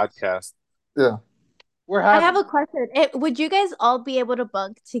these lifetimes. podcasts. Yeah. We're I have having a question. Would you guys all be able to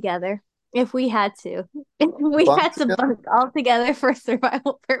bunk together if we had to? If we Bunk had to together? bunk all together for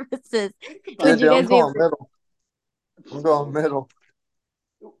survival purposes, would about you Maybe I'm guys be able going to? middle. I'm going middle.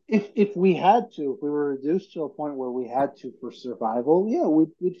 if we had to, if we were reduced to a point where we had to for survival, yeah, we'd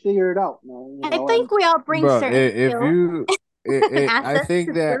figure it out. I And think we all bring Bro, certain if skills you and I assets think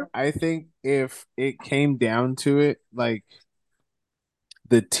to that group. I think if it came down to it, like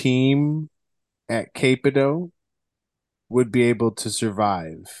the team at Capido would be able to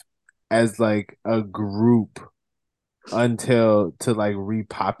survive as like a group until to like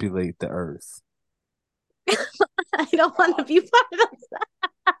repopulate the earth. I don't want to be part of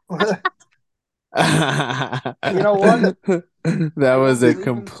that. you know what? That I was don't a believe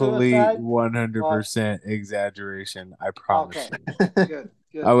in complete suicide, but 100% exaggeration. I promise okay, you. good,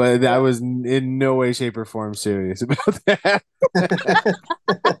 I good. was, I Well, was in no way, shape, or form serious about that.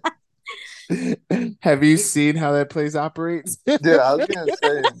 Have you seen how that place operates? Yeah, I was gonna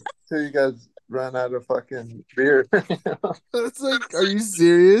say until you guys run out of fucking beer. It's like, are you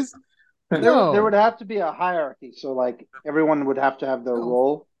serious? there would No, have to be a hierarchy, so like everyone would have to have their no,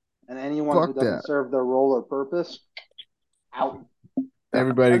 role, and anyone who fuck doesn't that. serve their role or purpose, out.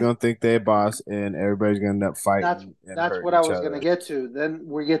 Everybody And gonna think they're boss, and everybody's gonna end up that's fighting and that's what hurting I each was gonna other. get to. Then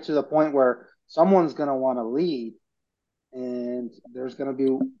we get to the point where someone's gonna want to lead, and there's gonna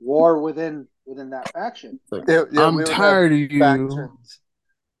be war within that faction. Like, Yeah, I'm we would have tired of you. factions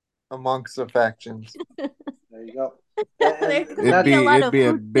amongst the factions. There you go. There's And gonna be a lot It'd of be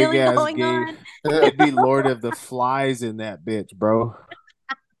a food big stealing ass going game. on. Yeah, It'd be Lord of the Flies in that bitch, bro.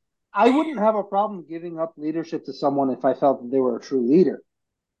 I wouldn't have a problem giving up leadership to someone if I felt that they were a true leader.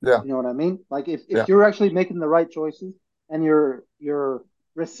 yeah, You know what I mean? Like yeah. if you're actually making the right choices and you're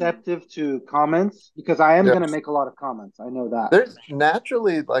receptive to comments, because I am Yeah. gonna make a lot of comments. I know that. There's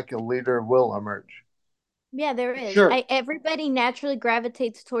naturally like a leader will emerge. Yeah, there is. Sure. Everybody naturally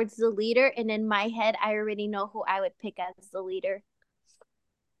gravitates towards the leader, and in my head, I already know who I would pick as the leader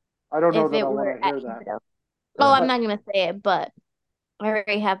I don't know if that it I want were to at hear that. Capital. Oh, I'm But not gonna say it, but I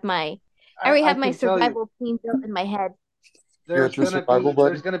already I have my can tell you survival team built in my head. You got your survival buddy.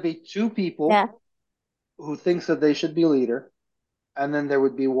 there's gonna be two people Yeah, who thinks that they should be leader, and then there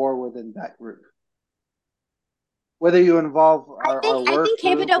would be war within that group. Whether you involve our I work think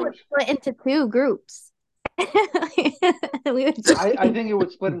group Capital or would split into two groups. We would just I be think it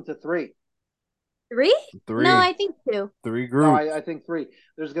would split into three. three? No, Three, I think two. three No, groups. I think three.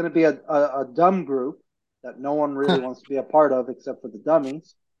 There's going to be a dumb group that no one really wants to be a part of except for the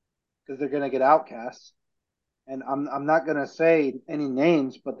dummies because they're going to get outcasts. And I'm not going to say any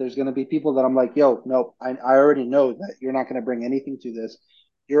names, but there's going to be people that I'm like, yo, no, I already know that you're not going to bring anything to this.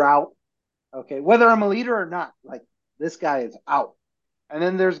 You're out. Okay. Whether I'm a leader or not, like this guy is out. And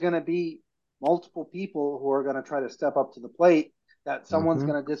then there's going to be multiple people who are going to try to step up to the plate that someone's Mm-hmm.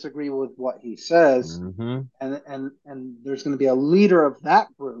 going to disagree with what he says, Mm-hmm. and there's going to be a leader of that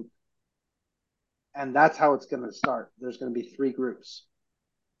group, and that's how it's going to start. There's going to be three groups.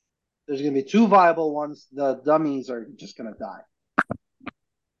 There's going to be two viable ones. The dummies are just going to die.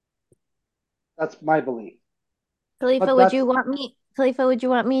 That's my belief. Khalifa, But would that's you want me? Khalifa, would you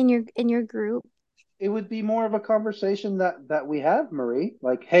want me in your group? it would be more of a conversation that we have, Marie.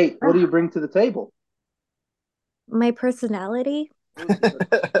 Like, hey, what do you bring to the table? My personality?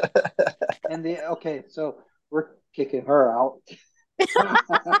 And the okay, so we're kicking her out.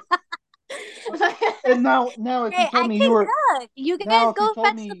 And now, if Hey, you told I me can cook. You guys now if you go told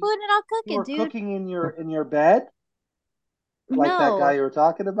fetch the me food and I'll cook you it, were dude. cooking in your bed, like that guy No. you were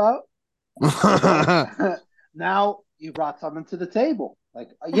talking about, well, now you brought something to the table. Like,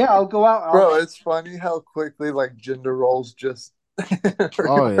 yeah, I'll go out. Bro, it's funny how quickly like gender roles just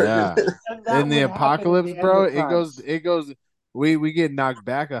Oh yeah. And In that the would happen in apocalypse, the end bro, of it times. goes we get knocked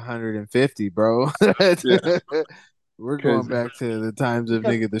back 150, bro. Yeah, We're going crazy. back to the times of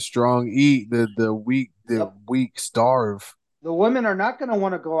Because nigga the strong eat, the yep, weak starve. the women are not going to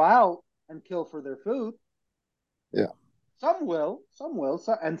want to go out and kill for their food. Yeah, Some will,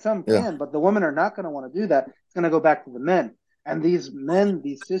 and some yeah, can, but the women are not going to want to do that. It's going to go back to the men. And these men,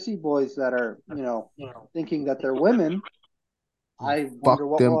 these sissy boys that are, thinking that they're women, I Fuck wonder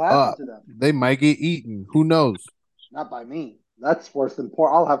what them will happen up. to them. They might get eaten. Who knows? Not by me. That's worse than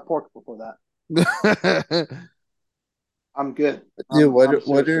pork. I'll have pork before that. I'm good. yeah. I'm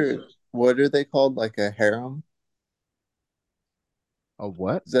seriously good. What are they called? Like a harem? A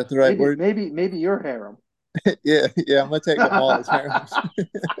what? Is that the right Maybe, word? maybe your harem. Yeah, yeah. I'm gonna take them all as harems.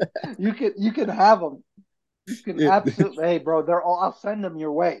 You can have them. You can Yeah, absolutely. Hey, bro, they're all. I'll send them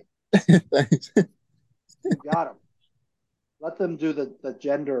your way. thanks. You got them. Let them do the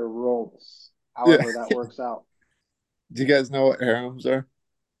gender roles. Yeah. However that works out. Do you guys know what harems are?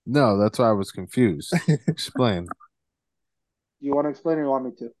 No, that's why I was confused. Explain. You want to explain or you want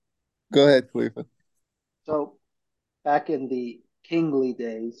me to? Go ahead, Khalifa. So back in the kingly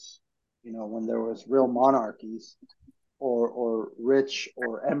days, when there was real monarchies or rich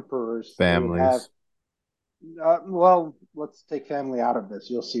or emperors, they would have. Families. Well, let's take family out of this.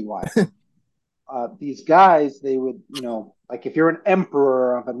 You'll see why. These guys, they would, like if you're an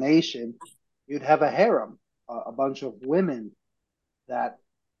emperor of a nation, you'd have a harem, a bunch of women that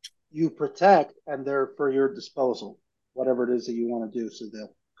you protect and they're for your disposal, whatever it is that you want to do. So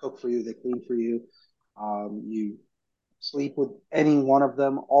they'll cook for you, they clean for you. You sleep with any one of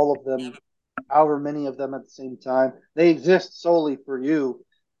them, all of them, however many of them at the same time. They exist solely for you.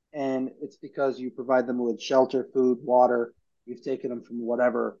 And it's because you provide them with shelter, food, water. You've taken them from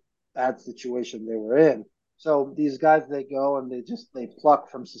whatever bad situation they were in. So these guys, they go and they pluck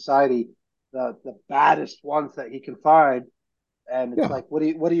from society the baddest ones that he can find, and it's Yeah. like, what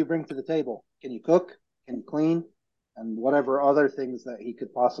do you bring to the table? Can you cook? Can you clean? And whatever other things that he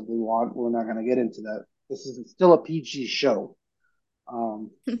could possibly want. We're not going to get into that. This is still a PG show.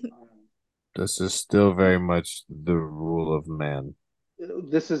 Um, This is still very much the rule of man.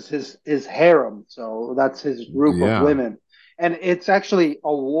 this is his harem, so that's his group of Yeah. women, and it's actually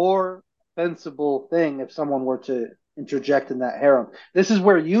a war defensible thing if someone were to interject in that harem. This is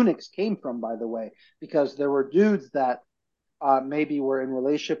where eunuchs came from, by the way, because there were dudes that maybe were in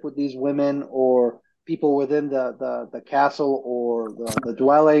relationship with these women or people within the castle or the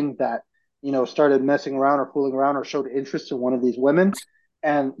dwelling that started messing around or fooling around or showed interest in one of these women,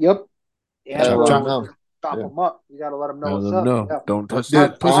 and yep, the Chop Let emperor them chop. would know. just chop Yeah. them up. You got to let them know Let what's them up. know. Yeah, Don't touch Dude,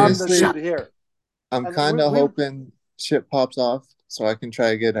 that I'm pussy. the honestly, Shot. dude here, I'm and kind of we hoping shit pops off so I can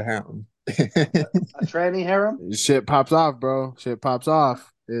try to get a harem. a tranny harem. Shit pops off, bro. Shit pops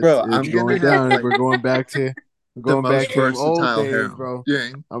off. It's Bro, it's I'm gonna going have down. like We're the going back most to them old versatile days, harem. bro. Yeah,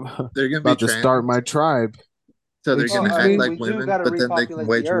 I'm they're gonna be about to start trans, my tribe. so they're Well, gonna Excuse I act mean, me? like we do got women, to but then they can repopulate the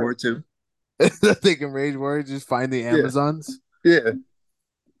wage earth. war too. They can rage war, just find the Yeah, Amazons. yeah.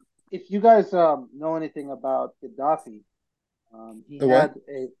 If you guys know anything about Gaddafi, he The what? had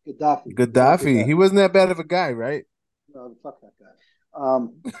a Gaddafi. You know Gaddafi. He Gaddafi. wasn't that bad of a guy, right? No, fuck that guy.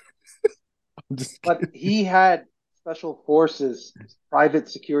 I'm just But kidding. he had special forces, private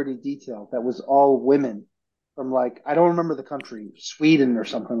security detail that was all women from, like, I don't remember the country, Sweden or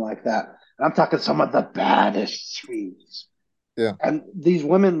something like that. And I'm talking some of the baddest Swedes. Yeah. And these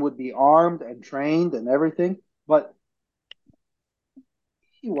women would be armed and trained and everything, but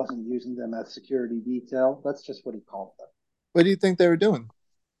he wasn't using them as security detail. That's just what he called them. What do you think they were doing?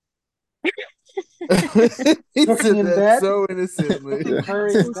 He Cooking said in that bed, so innocently. cooking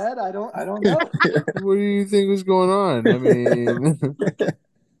curry in bed. I don't know. What do you think was going on? I mean,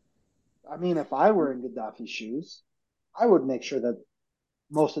 I mean, if I were in Gaddafi's shoes, I would make sure that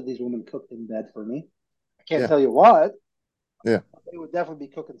most of these women cooked in bed for me. I can't Yeah, tell you what. yeah, They would definitely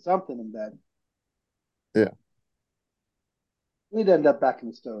be cooking something in bed. yeah. We'd end up back in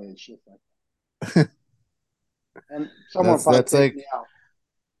the story and shit like that. And someone would probably that's take like, me out.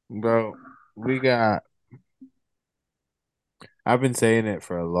 bro, we got I've been saying it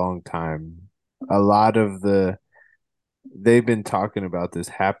for a long time. A lot of they've been talking about this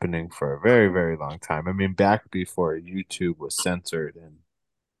happening for a very, very long time. I mean, back before YouTube was censored and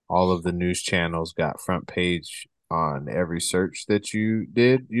all of the news channels got front page on every search that you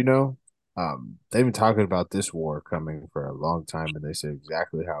did, they've been talking about this war coming for a long time, and they said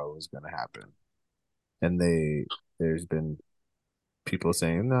exactly how it was going to happen. And there's been people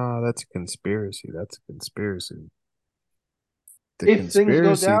saying, no, that's a conspiracy. That's a conspiracy. The If things go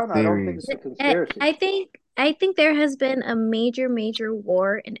conspiracy down, I don't think it's theories. a conspiracy. I think there has been a major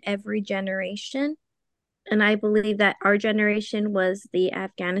war in every generation. And I believe that our generation was the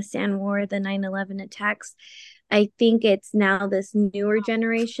Afghanistan war, the 9/11 attacks. I think it's now this newer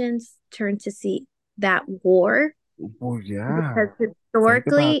generation's turn to see that war Well, because yeah. Think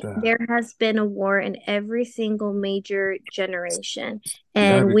about historically that. there has been a war in every single major generation.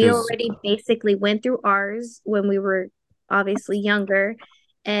 Yeah, And we because already basically went through ours when we were obviously younger.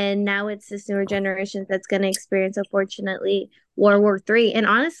 And now it's this newer generation that's going to experience, unfortunately, World War III. And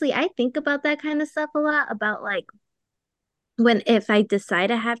honestly, I think about that kind of stuff a lot about like when if I decide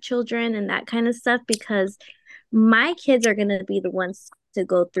to have children and that kind of stuff, because my kids are going to be the ones to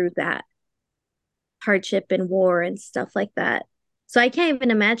go through that hardship and war and stuff like that. So I can't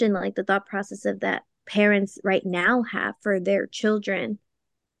even imagine like the thought process of that parents right now have for their children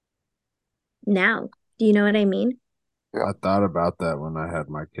now. Do you know what I mean? I thought about that when I had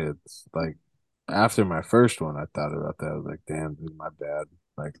my kids. Like after my first one, I thought about that. I was like, damn, dude, my bad.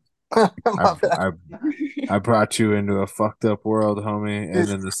 Like My bad. I brought you into a fucked up world, homie. And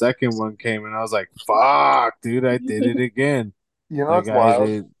then the second one came and I was like, fuck, dude, I did it again. You know Like what's I wild?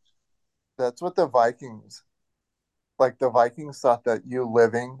 did That's what the Vikings, like the Vikings thought that you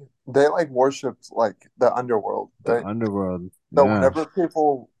living, they like worshipped like the underworld, the right? underworld. So Yeah. whenever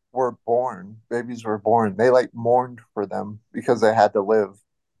people were born, babies were born, they like mourned for them because they had to live.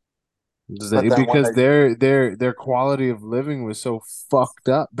 But then when Because they, their quality of living was so fucked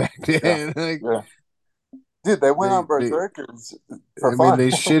up back yeah, then. Like yeah, dude, they went on they berserkers for I mean, fun. they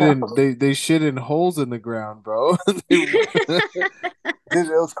shit in holes in the ground, bro. Dude,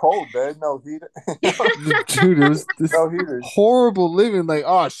 it was cold. They had no heat, Dude, it was this no heaters. horrible living. Like,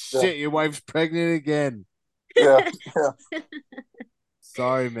 oh Yeah, shit, your wife's pregnant again. yeah, yeah.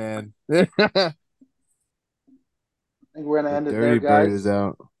 Sorry, man. The I think we're gonna end it there, dirty bird is guys.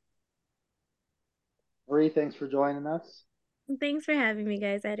 out. Marie, thanks for joining us. Thanks for having me,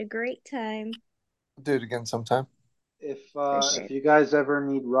 guys. I had a great time. Do it again sometime. For sure. If you guys ever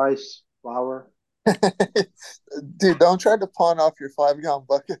need rice flour, Dude, don't try to pawn off your 5 gallon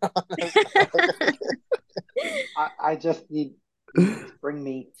bucket on us. Okay. I just need meat. Bring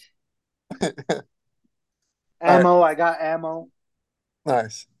meat. All right. Ammo, I got ammo.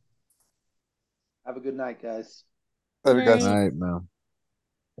 Nice. Have a good night, guys. Later, All guys. Night. right, man.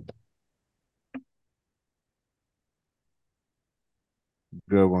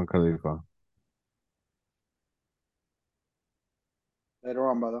 Good one, Khalifa. Later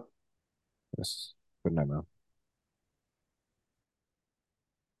on, brother. Yes. Good night, man.